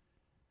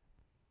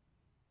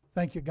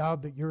 Thank you,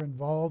 God, that you're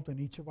involved in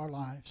each of our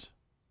lives.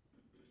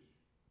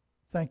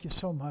 Thank you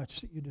so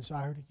much that you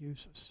desire to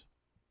use us.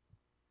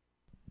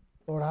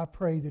 Lord, I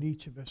pray that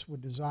each of us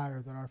would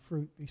desire that our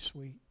fruit be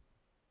sweet,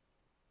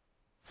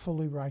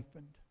 fully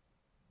ripened.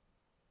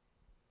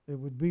 That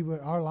would be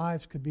our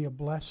lives could be a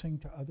blessing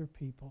to other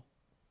people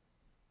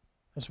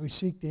as we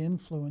seek to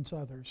influence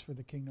others for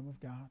the kingdom of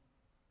God.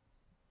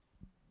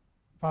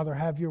 Father,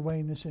 have your way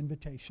in this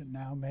invitation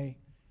now. May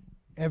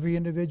every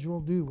individual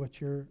do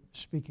what you're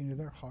speaking to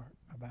their heart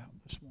about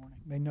this morning.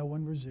 May no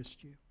one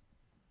resist you.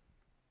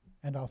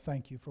 And I'll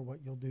thank you for what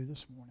you'll do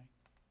this morning.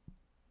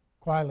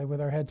 Quietly,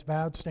 with our heads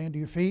bowed, stand to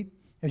your feet.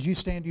 As you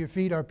stand to your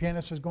feet, our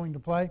pianist is going to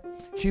play.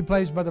 She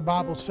plays by the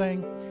Bible,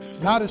 sing.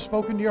 God has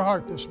spoken to your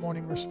heart this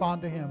morning.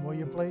 Respond to Him, will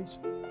you please?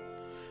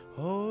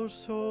 Oh,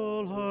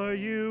 soul, are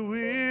you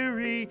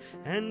weary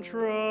and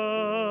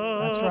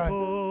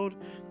troubled?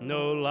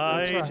 No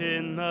light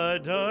in the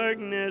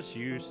darkness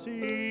you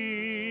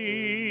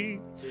see.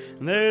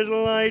 There's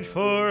light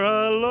for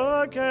a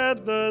look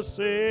at the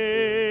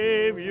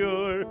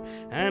Savior,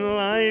 and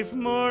life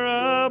more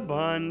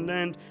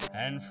abundant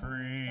and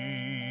free.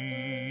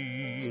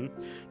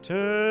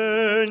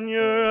 Turn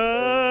your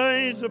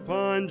eyes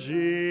upon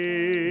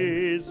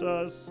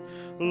Jesus.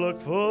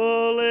 Look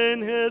full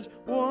in His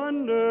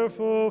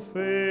wonderful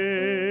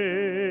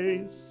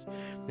face,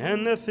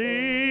 and the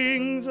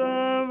things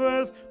of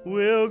earth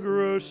will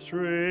grow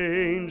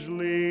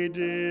strangely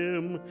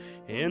dim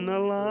in the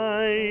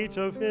light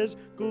of His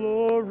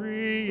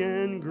glory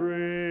and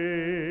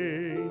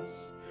grace.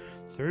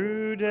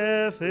 Through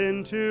death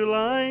into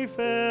life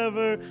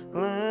everlasting,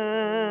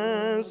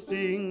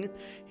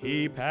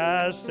 He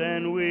passed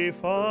and we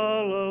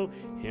follow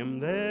Him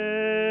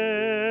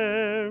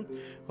there.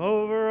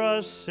 Over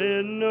us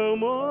sin no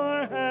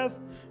more hath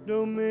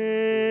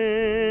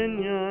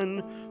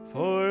dominion,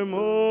 for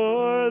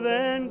more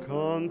than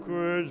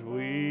conquerors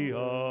we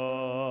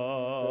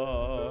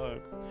are.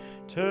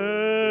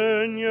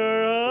 Turn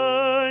your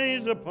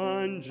eyes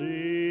upon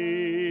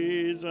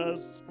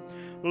Jesus.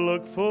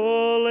 Look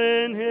full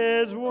in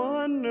His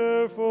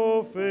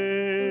wonderful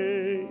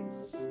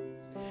face,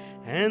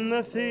 and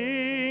the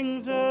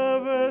things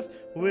of earth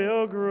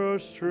will grow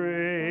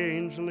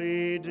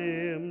strangely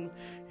dim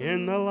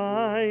in the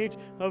light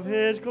of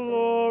His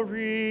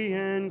glory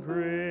and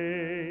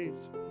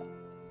grace.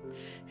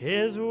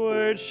 His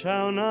word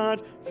shall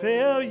not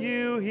fail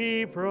you,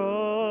 He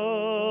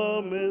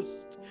promised.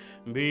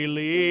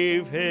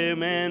 Believe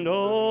Him and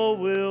all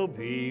will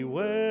be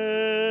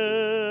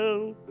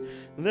well.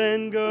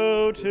 Then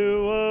go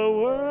to a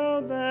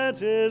world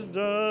that is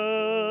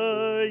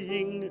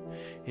dying,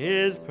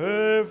 His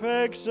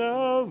perfect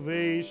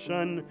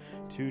salvation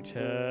to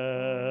tell.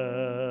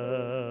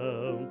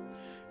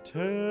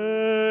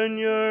 Turn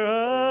your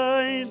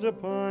eyes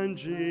upon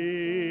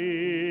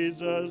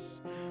Jesus.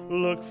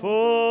 Look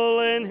full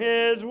in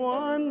His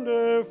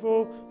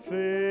wonderful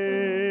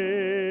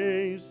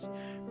face,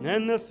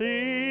 and the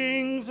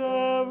things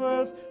of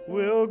earth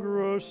will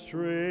grow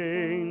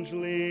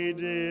strangely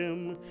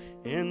dim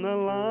in the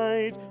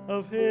light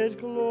of His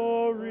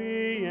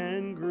glory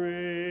and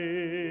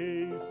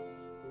grace.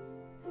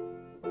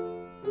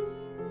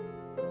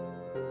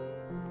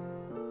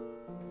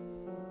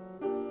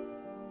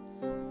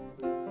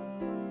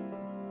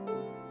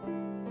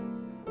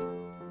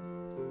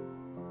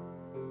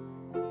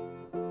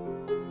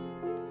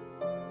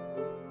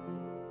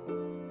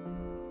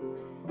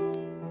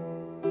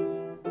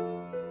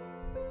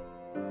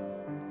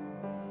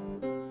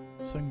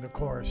 Sing the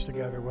chorus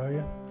together, will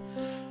you?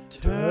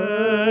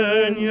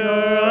 Turn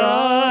your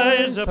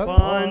eyes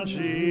upon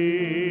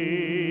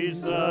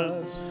Jesus.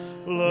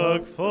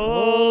 Look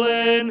full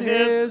in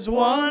His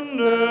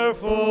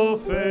wonderful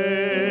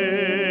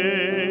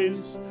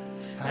face,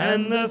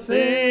 and the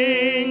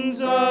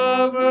things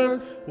of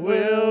earth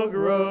will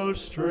grow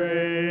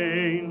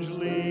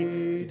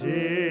strangely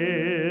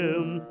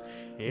dim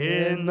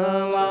in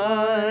the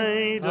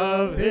light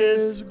of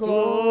His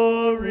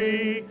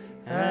glory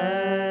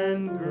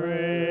and grace.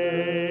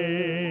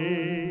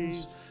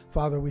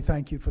 Father, we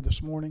thank you for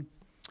this morning.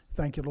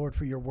 Thank you, Lord,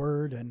 for your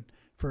word and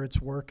for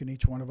its work in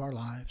each one of our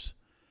lives.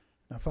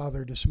 Now,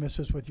 Father, dismiss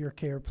us with your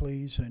care,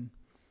 please. And,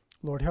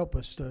 Lord, help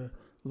us to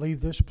leave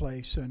this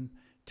place and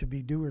to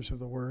be doers of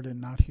the word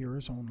and not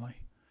hearers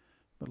only.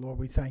 But, Lord,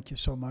 we thank you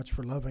so much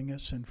for loving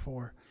us and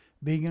for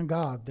being a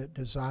God that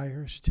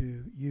desires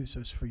to use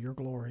us for your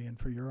glory and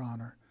for your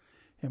honor.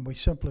 And we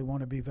simply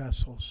want to be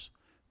vessels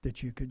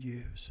that you could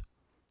use.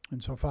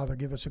 And so, Father,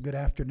 give us a good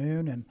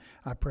afternoon, and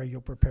I pray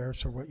you'll prepare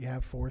us for what you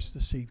have for us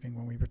this evening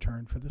when we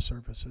return for the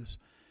services.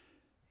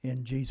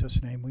 In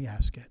Jesus' name we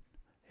ask it.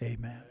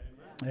 Amen.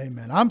 Amen.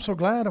 Amen. I'm so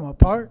glad I'm a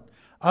part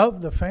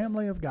of the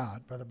family of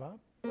God. Brother Bob?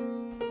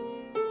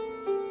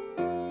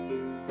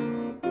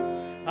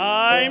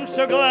 I'm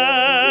so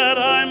glad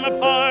I'm a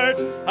part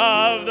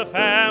of the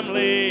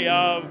family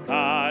of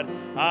God.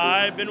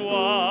 I've been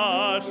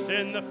washed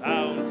in the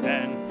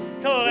fountain,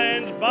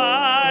 cleansed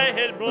by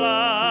his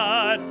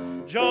blood.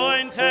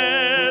 Joined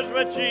hands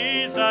with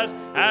Jesus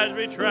as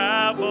we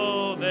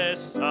travel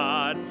this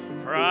sod.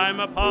 For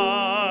I'm a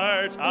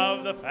part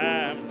of the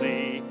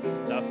family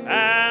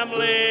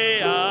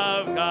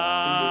of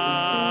God.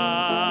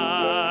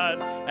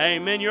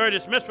 Amen. You're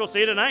dismissed. We'll see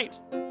you tonight.